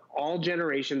is for all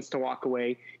generations to walk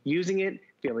away using it,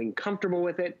 feeling comfortable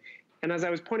with it. And as I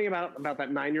was pointing about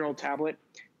that 9-year-old tablet,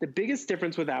 the biggest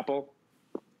difference with Apple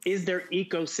is their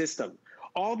ecosystem.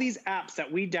 All these apps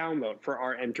that we download for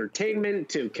our entertainment,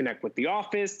 to connect with the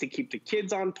office, to keep the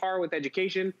kids on par with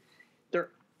education, they're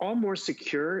all more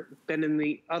secure than in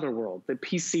the other world, the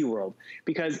PC world,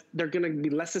 because they're going to be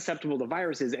less susceptible to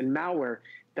viruses and malware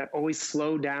that always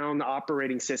slow down the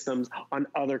operating systems on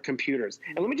other computers.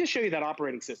 And let me just show you that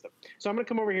operating system. So I'm gonna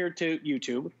come over here to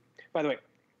YouTube. By the way,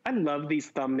 I love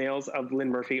these thumbnails of Lynn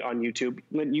Murphy on YouTube.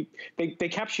 Lynn, they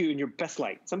capture you in your best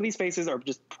light. Some of these faces are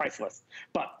just priceless.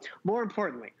 But more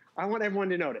importantly, I want everyone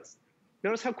to notice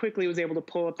how quickly I was able to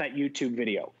pull up that YouTube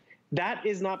video. That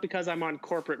is not because I'm on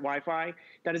corporate Wi-Fi.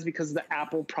 That is because of the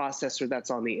Apple processor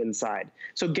that's on the inside.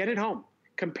 So get it home.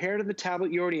 Compare to the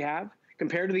tablet you already have.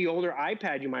 Compare to the older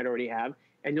iPad you might already have.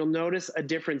 And you'll notice a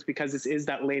difference because this is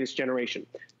that latest generation.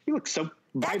 You look so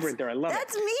vibrant there. I love it.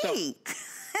 That's me.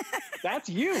 So, that's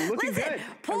you looking good.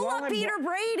 Pull up Peter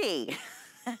Brady.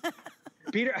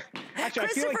 Peter, actually, I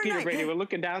feel like Peter Brady. We're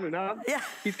looking down and up. Yeah.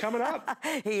 He's coming up.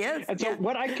 He is. And so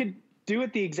what I could do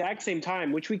at the exact same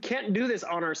time, which we can't do this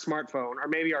on our smartphone or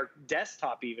maybe our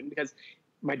desktop even, because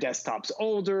my desktop's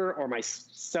older or my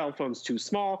cell phone's too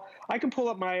small. I can pull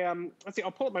up my,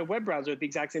 I'll pull up my web browser at the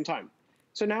exact same time.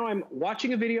 So now I'm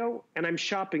watching a video and I'm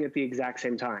shopping at the exact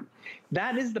same time.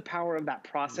 That is the power of that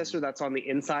processor that's on the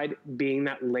inside being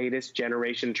that latest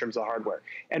generation in terms of hardware.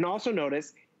 And also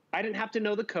notice, I didn't have to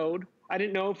know the code. I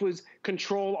didn't know if it was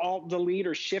Control, Alt, Delete,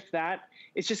 or Shift that.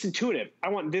 It's just intuitive. I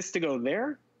want this to go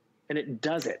there, and it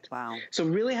does it. Wow. So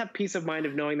really have peace of mind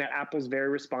of knowing that Apple's very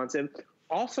responsive.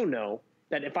 Also know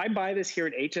that if I buy this here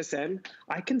at HSN,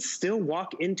 I can still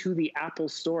walk into the Apple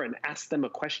store and ask them a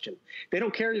question. They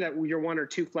don't care that you're 1 or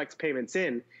 2 flex payments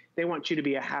in. They want you to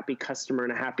be a happy customer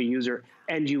and a happy user,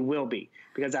 and you will be.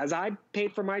 Because as I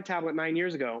paid for my tablet 9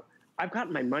 years ago, I've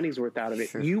gotten my money's worth out of it.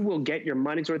 Sure. You will get your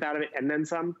money's worth out of it and then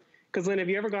some. Because Lynn, have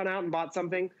you ever gone out and bought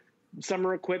something,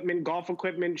 summer equipment, golf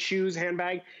equipment, shoes,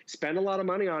 handbag, spend a lot of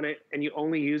money on it, and you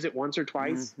only use it once or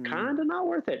twice? Kind of not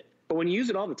worth it. But when you use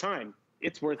it all the time,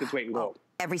 it's worth its weight in gold.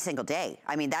 Every single day.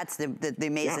 I mean, that's the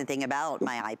amazing thing about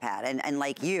my iPad. And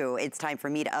like you, it's time for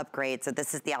me to upgrade. So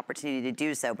this is the opportunity to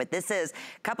do so. But this is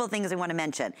a couple of things I want to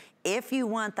mention. If you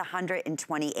want the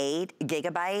 128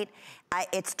 gigabyte,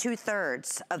 it's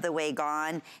 2/3 of the way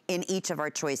gone in each of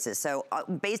our choices. So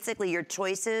basically your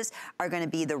choices are going to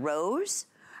be the rose,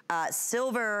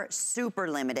 silver, super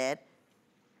limited,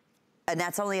 and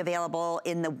that's only available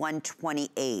in the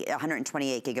 128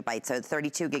 gigabytes. So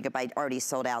 32 gigabyte already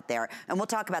sold out there. And we'll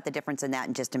talk about the difference in that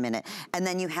in just a minute. And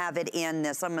then you have it in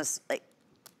this almost like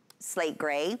slate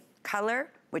gray color,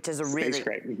 which is a really,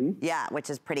 yeah, which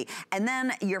is pretty. And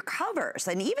then your covers,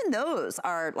 and even those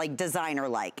are like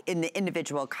designer-like in the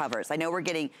individual covers. I know we're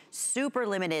getting super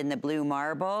limited in the blue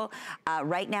marble.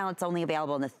 Right now it's only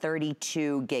available in the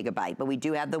 32 gigabyte, but we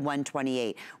do have the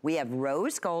 128. We have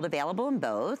rose gold available in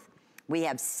both. We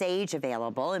have sage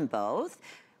available in both.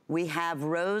 We have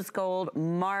rose gold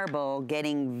marble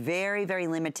getting very, very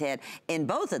limited in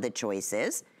both of the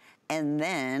choices. And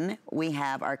then we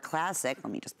have our classic,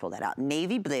 let me just pull that out,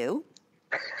 navy blue.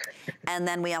 And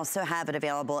then we also have it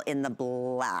available in the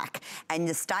black. And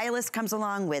the stylus comes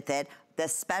along with it. The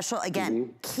special,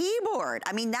 again, keyboard.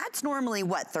 I mean, that's normally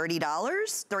what, $30,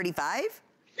 $35?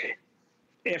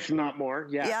 If not more,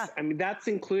 yes. Yeah. I mean, that's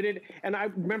included. And I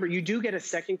remember, you do get a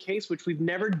second case, which we've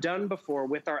never done before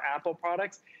with our Apple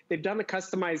products. They've done a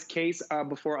customized case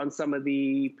before on some of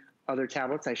the other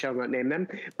tablets. I shall not name them.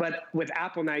 But with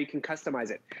Apple now, you can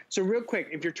customize it. So real quick,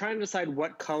 if you're trying to decide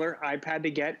what color iPad to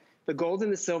get, the gold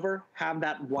and the silver have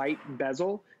that white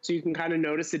bezel, so you can kind of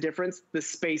notice the difference. The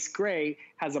space gray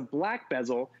has a black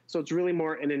bezel, so it's really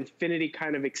more an infinity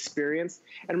kind of experience.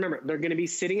 And remember, they're going to be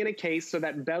sitting in a case, so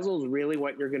that bezel is really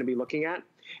what you're going to be looking at.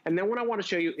 And then what I want to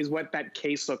show you is what that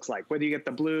case looks like, whether you get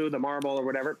the blue, the marble, or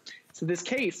whatever. So this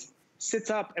case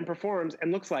sits up and performs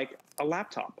and looks like a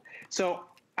laptop. So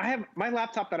I have my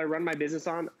laptop that I run my business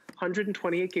on,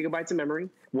 128 gigabytes of memory,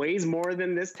 weighs more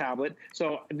than this tablet,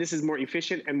 so this is more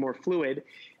efficient and more fluid.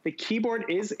 The keyboard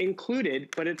is included,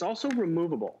 but it's also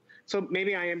removable. So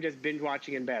maybe I am just binge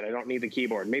watching in bed. I don't need the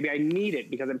keyboard. Maybe I need it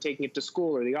because I'm taking it to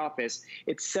school or the office.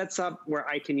 It sets up where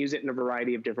I can use it in a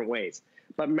variety of different ways.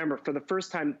 But remember, for the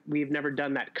first time, we've never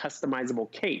done that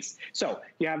customizable case. So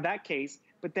you have that case,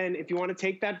 but then if you want to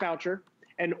take that voucher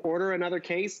and order another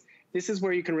case, this is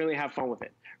where you can really have fun with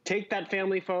it. Take that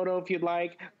family photo if you'd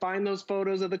like, find those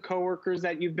photos of the coworkers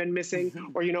that you've been missing,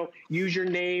 or, you know, use your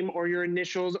name or your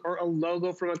initials or a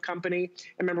logo from a company.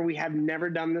 And remember, we have never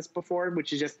done this before,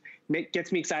 which is just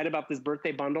gets me excited about this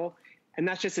birthday bundle. And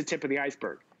that's just the tip of the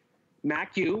iceberg.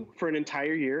 Mac U for an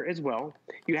entire year as well.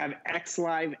 You have X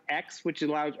Live X, which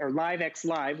allows, or Live X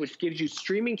Live, which gives you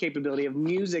streaming capability of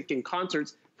music and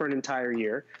concerts for an entire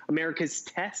year. America's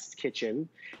Test Kitchen.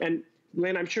 And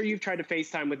Lynn, I'm sure you've tried to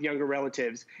FaceTime with younger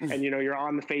relatives and, you're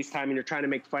on the FaceTime and you're trying to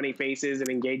make funny faces and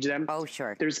engage them. Oh,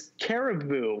 sure. There's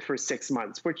Caribou for 6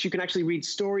 months, which you can actually read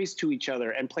stories to each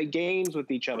other and play games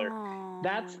with each other. Aww.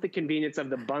 That's the convenience of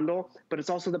the bundle, but it's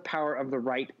also the power of the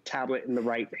right tablet in the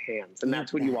right hands. And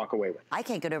that's what you walk away with. I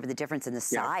can't get over the difference in the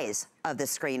size of the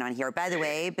screen on here. By the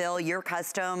way, Bill, your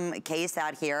custom case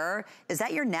out here, is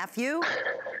that your nephew?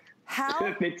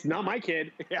 How? It's not my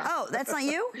kid. Yeah. Oh, that's not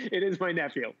you? It is my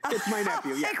nephew. It's my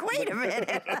nephew, yeah. Like, wait a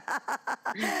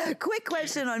minute. Quick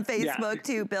question on Facebook,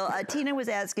 too, Bill. Tina was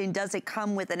asking, does it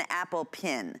come with an Apple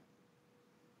Pen?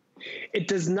 It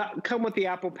does not come with the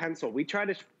Apple Pencil. We try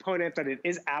to point out that it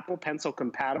is Apple Pencil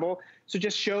compatible, so it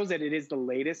just shows that it is the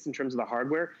latest in terms of the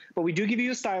hardware. But we do give you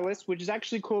a stylus, which is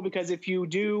actually cool because if you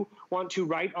do want to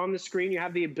write on the screen, you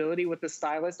have the ability with the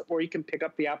stylus, or you can pick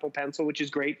up the Apple Pencil, which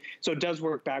is great. So it does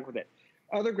work back with it.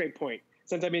 Other great point,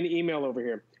 since I'm in email over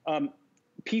here,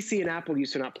 PC and Apple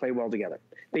used to not play well together.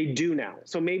 They do now.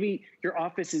 So maybe your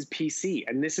office is PC,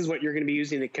 and this is what you're going to be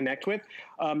using to connect with.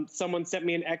 Someone sent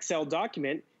me an Excel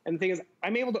document. And the thing is,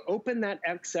 I'm able to open that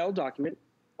Excel document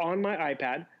on my iPad.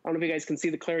 I don't know if you guys can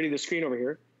see the clarity of the screen over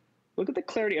here. Look at the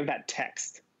clarity of that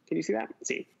text. Can you see that?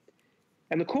 See.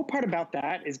 And the cool part about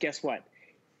that is, guess what?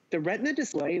 The Retina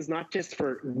display is not just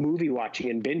for movie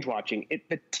watching and binge watching.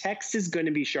 The text is going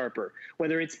to be sharper.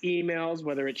 Whether it's emails,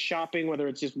 whether it's shopping, whether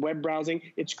it's just web browsing,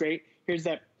 it's great. Here's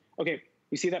that. Okay,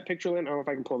 you see that picture, Lynn? I don't know if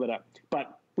I can pull that up.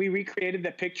 But we recreated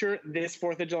that picture this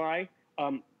 4th of July.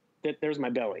 There's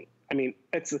my belly. I mean,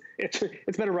 it's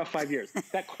been a rough 5 years.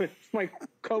 That's my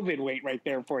COVID weight right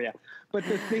there for you. But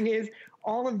the thing is,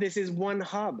 all of this is one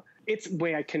hub. It's the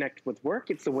way I connect with work.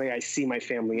 It's the way I see my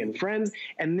family and friends.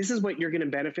 And this is what you're going to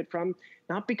benefit from,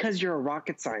 not because you're a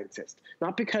rocket scientist,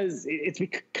 not because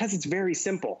it's very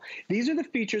simple. These are the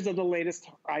features of the latest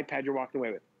iPad you're walking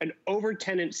away with. An over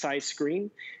 10-inch size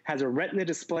screen, has a Retina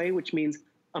display, which means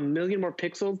 1 million more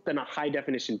pixels than a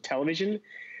high-definition television.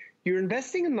 You're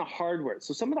investing in the hardware.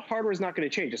 So some of the hardware is not going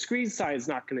to change. The screen size is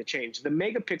not going to change. The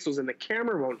megapixels in the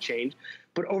camera won't change.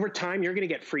 But over time, you're going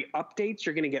to get free updates.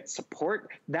 You're going to get support.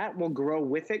 That will grow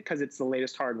with it because it's the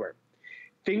latest hardware.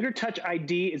 Finger Touch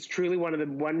ID is truly one of the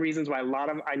reasons why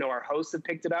I know our hosts have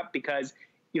picked it up, because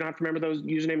you don't have to remember those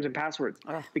usernames and passwords.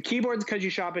 The keyboard's because you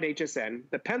shop at HSN.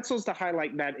 The pencil's to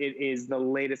highlight that it is the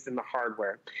latest in the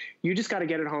hardware. You just got to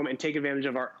get it home and take advantage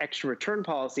of our extra return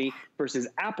policy versus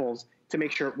Apple's to make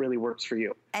sure it really works for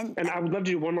you. And I would love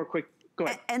to do one more quick, go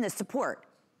ahead. And the support.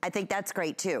 I think that's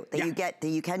great too, that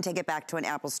you can take it back to an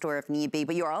Apple store if need be,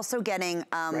 but you're also getting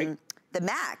the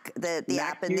Mac, the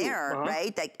Mac app in there,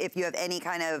 right? That if you have any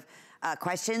kind of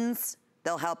questions,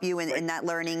 they'll help you in that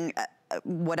learning,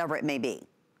 whatever it may be.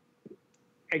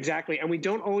 Exactly, and we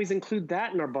don't always include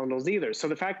that in our bundles either. So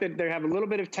the fact that they have a little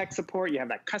bit of tech support, you have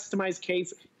that customized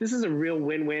case, this is a real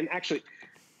win-win. Actually,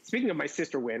 speaking of my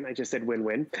sister Win, I just said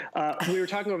win-win. We were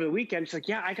talking over the weekend. She's like,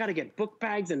 yeah, I got to get book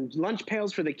bags and lunch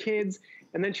pails for the kids.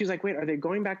 And then she's like, wait, are they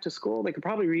going back to school? They could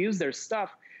probably reuse their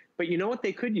stuff. But you know what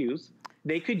they could use?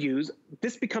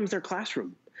 This becomes their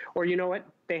classroom. Or you know what?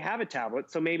 They have a tablet,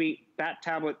 so maybe that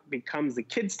tablet becomes the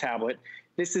kid's tablet.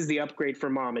 This is the upgrade for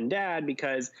mom and dad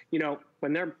because,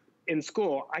 when they're in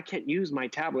school, I can't use my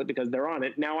tablet because they're on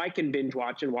it. Now I can binge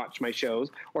watch and watch my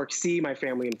shows or see my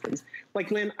family and friends.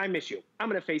 Like, Lynn, I miss you. I'm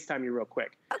going to FaceTime you real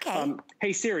quick. Okay.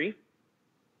 Hey, Siri,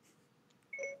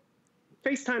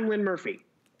 FaceTime Lynn Murphy.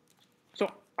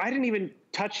 So I didn't even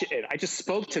touch it. I just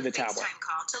spoke to the tablet. FaceTime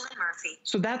call to Lynn Murphy.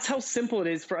 So that's how simple it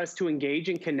is for us to engage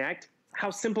and connect, how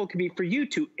simple it can be for you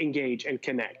to engage and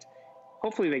connect.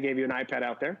 Hopefully they gave you an iPad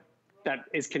out there that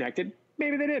is connected.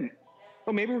 Maybe they didn't.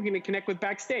 Well, maybe we're going to connect with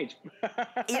Backstage.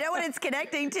 You know what it's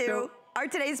connecting to? Our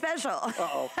today's special.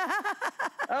 Uh-oh.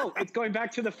 Oh, it's going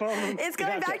back to the phone. It's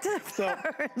going back to the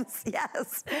phones,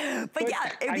 yes. But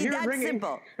yeah, it'd be that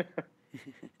simple.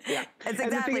 Yeah. That's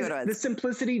exactly what it was. The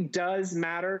simplicity does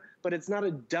matter, but it's not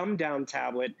a dumbed down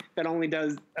tablet that only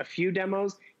does a few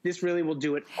demos. This really will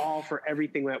do it all for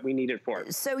everything that we need it for.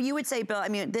 So you would say, Bill, I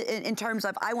mean, in terms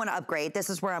of, I want to upgrade, this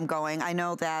is where I'm going. I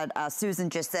know that Susan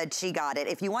just said she got it.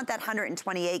 If you want that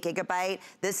 128 gigabyte,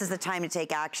 this is the time to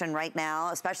take action right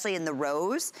now, especially in the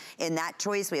rose. In that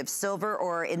choice, we have silver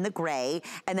or in the gray.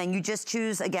 And then you just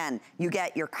choose, again, you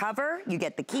get your cover, you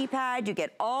get the keypad, you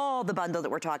get all the bundle that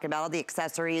we're talking about, all the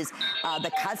accessories,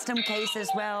 the custom case as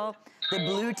well, the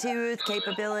Bluetooth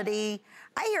capability.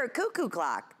 I hear a cuckoo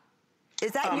clock.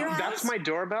 Is that your house? That's my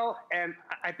doorbell, and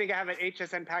I think I have an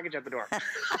HSN package at the door.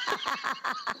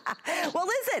 Well,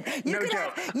 listen, you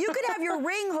could have your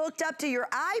Ring hooked up to your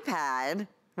iPad,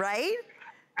 right?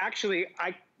 Actually,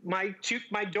 my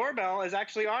doorbell is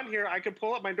actually on here. I could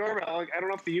pull up my doorbell. I don't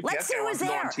know if the UPS Let's see guy wants who's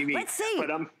to go on there. TV. Let's see.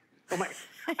 But oh my,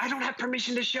 I don't have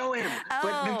permission to show him.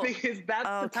 But the thing is,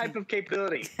 that's the type of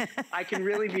capability. I can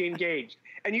really be engaged.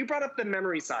 And you brought up the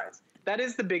memory size. That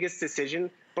is the biggest decision.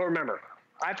 But remember,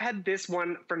 I've had this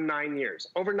one for 9 years.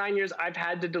 Over 9 years, I've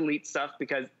had to delete stuff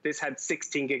because this had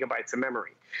 16 gigabytes of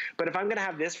memory. But if I'm going to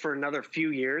have this for another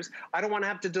few years, I don't want to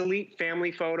have to delete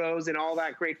family photos and all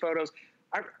that great photos.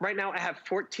 Right now, I have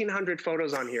 1,400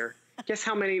 photos on here. Guess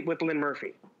how many with Lynn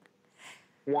Murphy?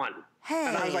 1. Hey.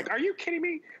 And I was like, are you kidding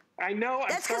me? I know.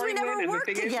 That's because we never worked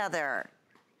together.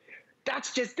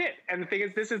 That's just it. And the thing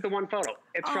is, this is the one photo.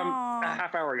 It's from a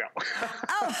half hour ago.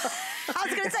 Oh, I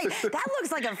was going to say, that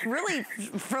looks like a really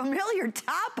familiar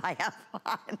top I have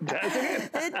on. Doesn't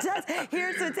it? It does.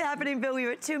 Here's what's happening, Bill. We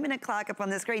have a 2-minute clock up on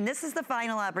the screen. This is the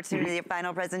final opportunity, the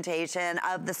final presentation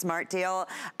of the Smart Deal.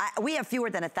 We have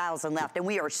fewer than 1,000 left, and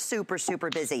we are super,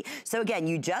 super busy. So again,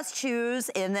 you just choose,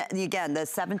 again, the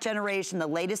 7th generation, the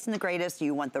latest and the greatest.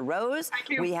 You want the rose.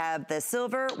 We have the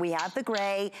silver. We have the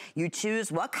gray. You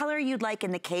choose what color you'd like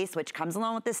in the case, which comes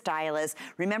along with the stylus.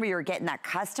 Remember, you're getting that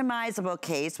customizable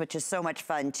case, which is so much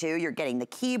fun too. You're getting the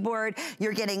keyboard.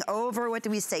 You're getting over, what do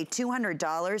we say,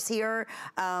 $200 here,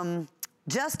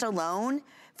 just alone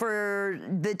for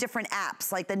the different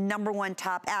apps, like the #1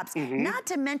 top apps. Not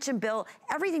to mention, Bill,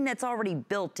 everything that's already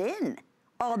built in,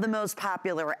 all the most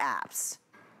popular apps.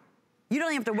 You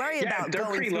don't have to worry about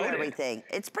going through everything.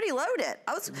 It's pretty loaded.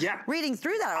 I was reading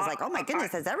through that. I was like, oh my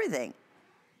goodness, that's everything.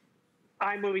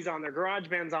 iMovie's on there,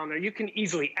 GarageBand's on there. You can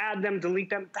easily add them,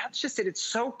 delete them. That's just it. It's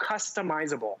so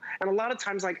customizable. And a lot of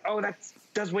times, like, oh, that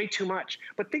does way too much.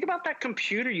 But think about that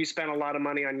computer you spent a lot of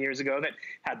money on years ago that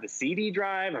had the CD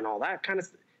drive and all that kind of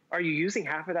stuff. Are you using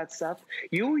half of that stuff?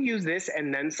 You will use this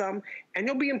and then some, and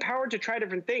you'll be empowered to try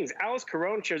different things. Alice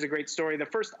Caron shares a great story. The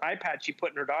first iPad she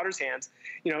put in her daughter's hands,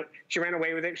 you know, she ran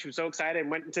away with it. She was so excited and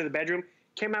went into the bedroom.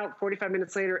 Came out 45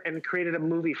 minutes later and created a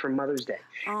movie for Mother's Day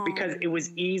because it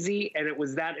was easy and it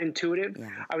was that intuitive.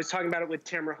 I was talking about it with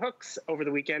Tamara Hooks over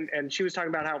the weekend, and she was talking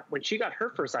about how when she got her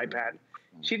first iPad,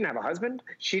 she didn't have a husband,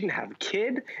 she didn't have a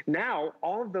kid. Now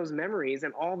all of those memories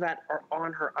and all that are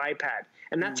on her iPad.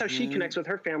 And that's how she connects with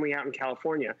her family out in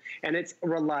California. And it's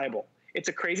reliable. It's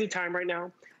a crazy time right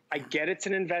now. I get it's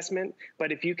an investment,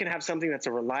 but if you can have something that's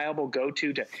a reliable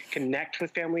go-to to connect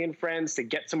with family and friends, to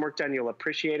get some work done, you'll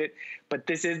appreciate it. But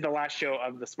this is the last show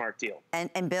of the Smart Deal.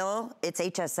 And Bill, it's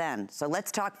HSN. So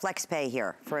let's talk FlexPay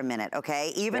here for a minute,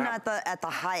 okay? Even at the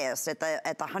highest, at the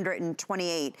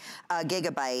 128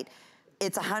 gigabyte,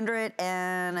 it's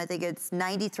I think it's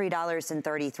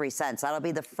 $93.33. That'll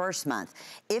be the first month.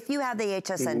 If you have the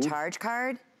HSN charge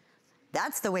card,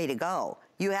 that's the way to go.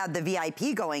 You have the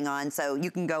VIP going on, so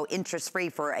you can go interest-free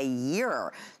for a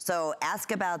year. So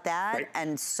ask about that,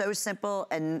 and so simple,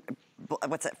 and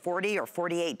what's it, $40 or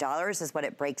 $48 is what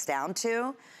it breaks down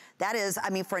to. That is,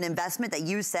 I mean, for an investment that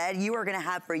you said you are gonna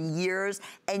have for years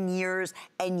and years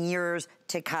and years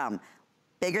to come.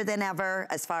 Bigger than ever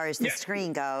as far as the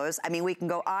screen goes. I mean, we can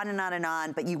go on and on and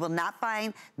on, but you will not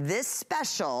find this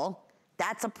special,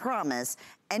 that's a promise,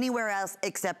 anywhere else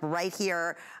except right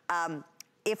here.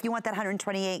 If you want that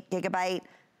 128 gigabyte,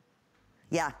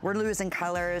 yeah, we're losing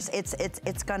colors.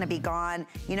 It's gonna be gone.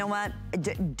 You know what?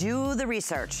 Do the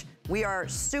research. We are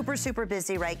super, super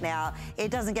busy right now. It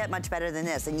doesn't get much better than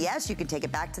this. And yes, you can take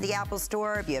it back to the Apple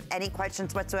Store if you have any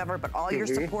questions whatsoever, but all your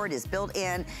support is built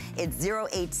in. It's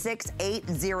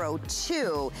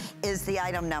 086802 is the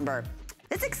item number.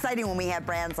 It's exciting when we have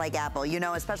brands like Apple, you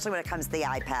know, especially when it comes to the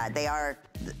iPad.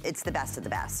 It's the best of the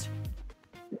best.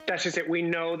 That's just it. We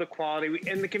know the quality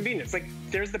and the convenience. Like,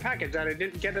 there's the package that I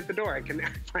didn't get at the door. I can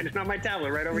find it on my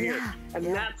tablet right over here. And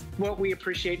that's what we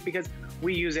appreciate because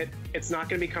we use it. It's not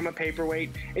going to become a paperweight.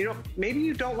 And, you know, maybe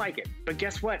you don't like it, but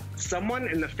guess what? Someone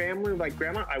in the family, like,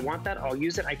 Grandma, I want that. I'll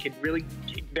use it. I could really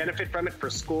benefit from it for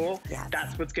school.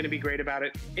 That's what's going to be great about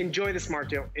it. Enjoy the Smart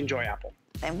Deal. Enjoy Apple.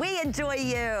 And we enjoy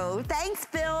you. Thanks,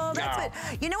 Bill.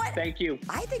 You know what? Thank you.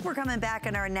 I think we're coming back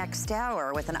in our next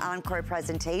hour with an encore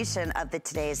presentation of the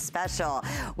Today's Special.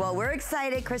 Well, we're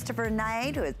excited. Christopher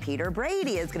Knight with Peter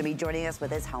Brady is going to be joining us with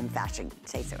his home fashion.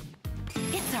 Stay soon.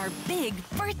 It's our big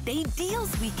birthday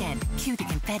deals weekend. Cue the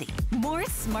confetti. More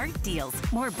smart deals.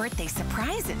 More birthday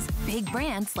surprises. Big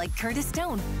brands like Curtis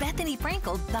Stone, Bethany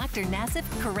Frankel, Dr. Nassif,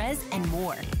 Perez, and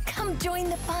more. Come join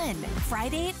the fun.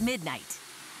 Friday at midnight.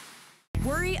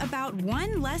 Worry about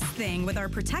one less thing with our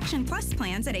Protection Plus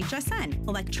plans at HSN.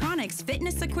 Electronics,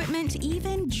 fitness equipment,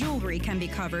 even jewelry can be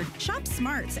covered. Shop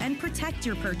smarts and protect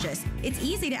your purchase. It's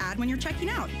easy to add when you're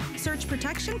checking out. Search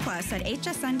Protection Plus at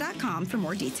hsn.com for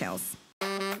more details.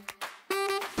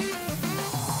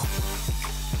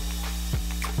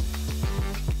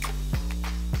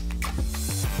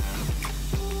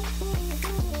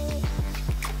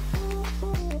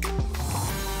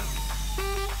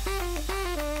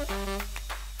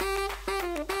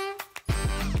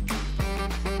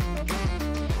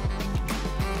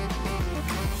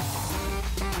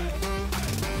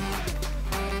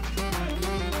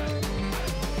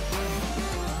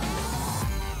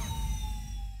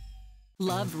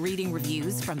 Love reading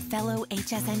reviews from fellow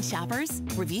HSN shoppers?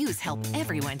 Reviews help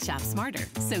everyone shop smarter,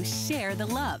 so share the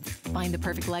love. Find the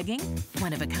perfect legging?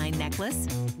 One-of-a-kind necklace?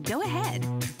 Go ahead,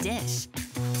 dish.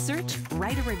 Search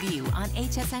Write a Review on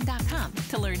hsn.com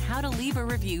to learn how to leave a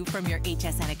review from your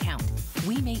HSN account.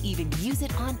 We may even use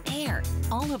it on air.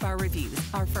 All of our reviews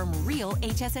are from real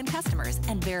HSN customers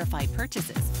and verified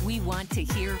purchases. We want to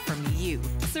hear from you.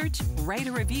 Search Write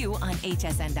a Review on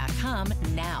hsn.com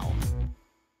now.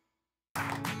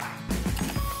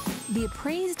 The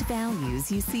appraised values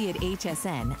you see at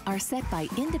HSN are set by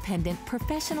independent,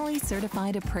 professionally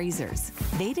certified appraisers.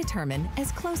 They determine,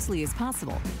 as closely as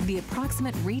possible, the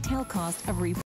approximate retail cost of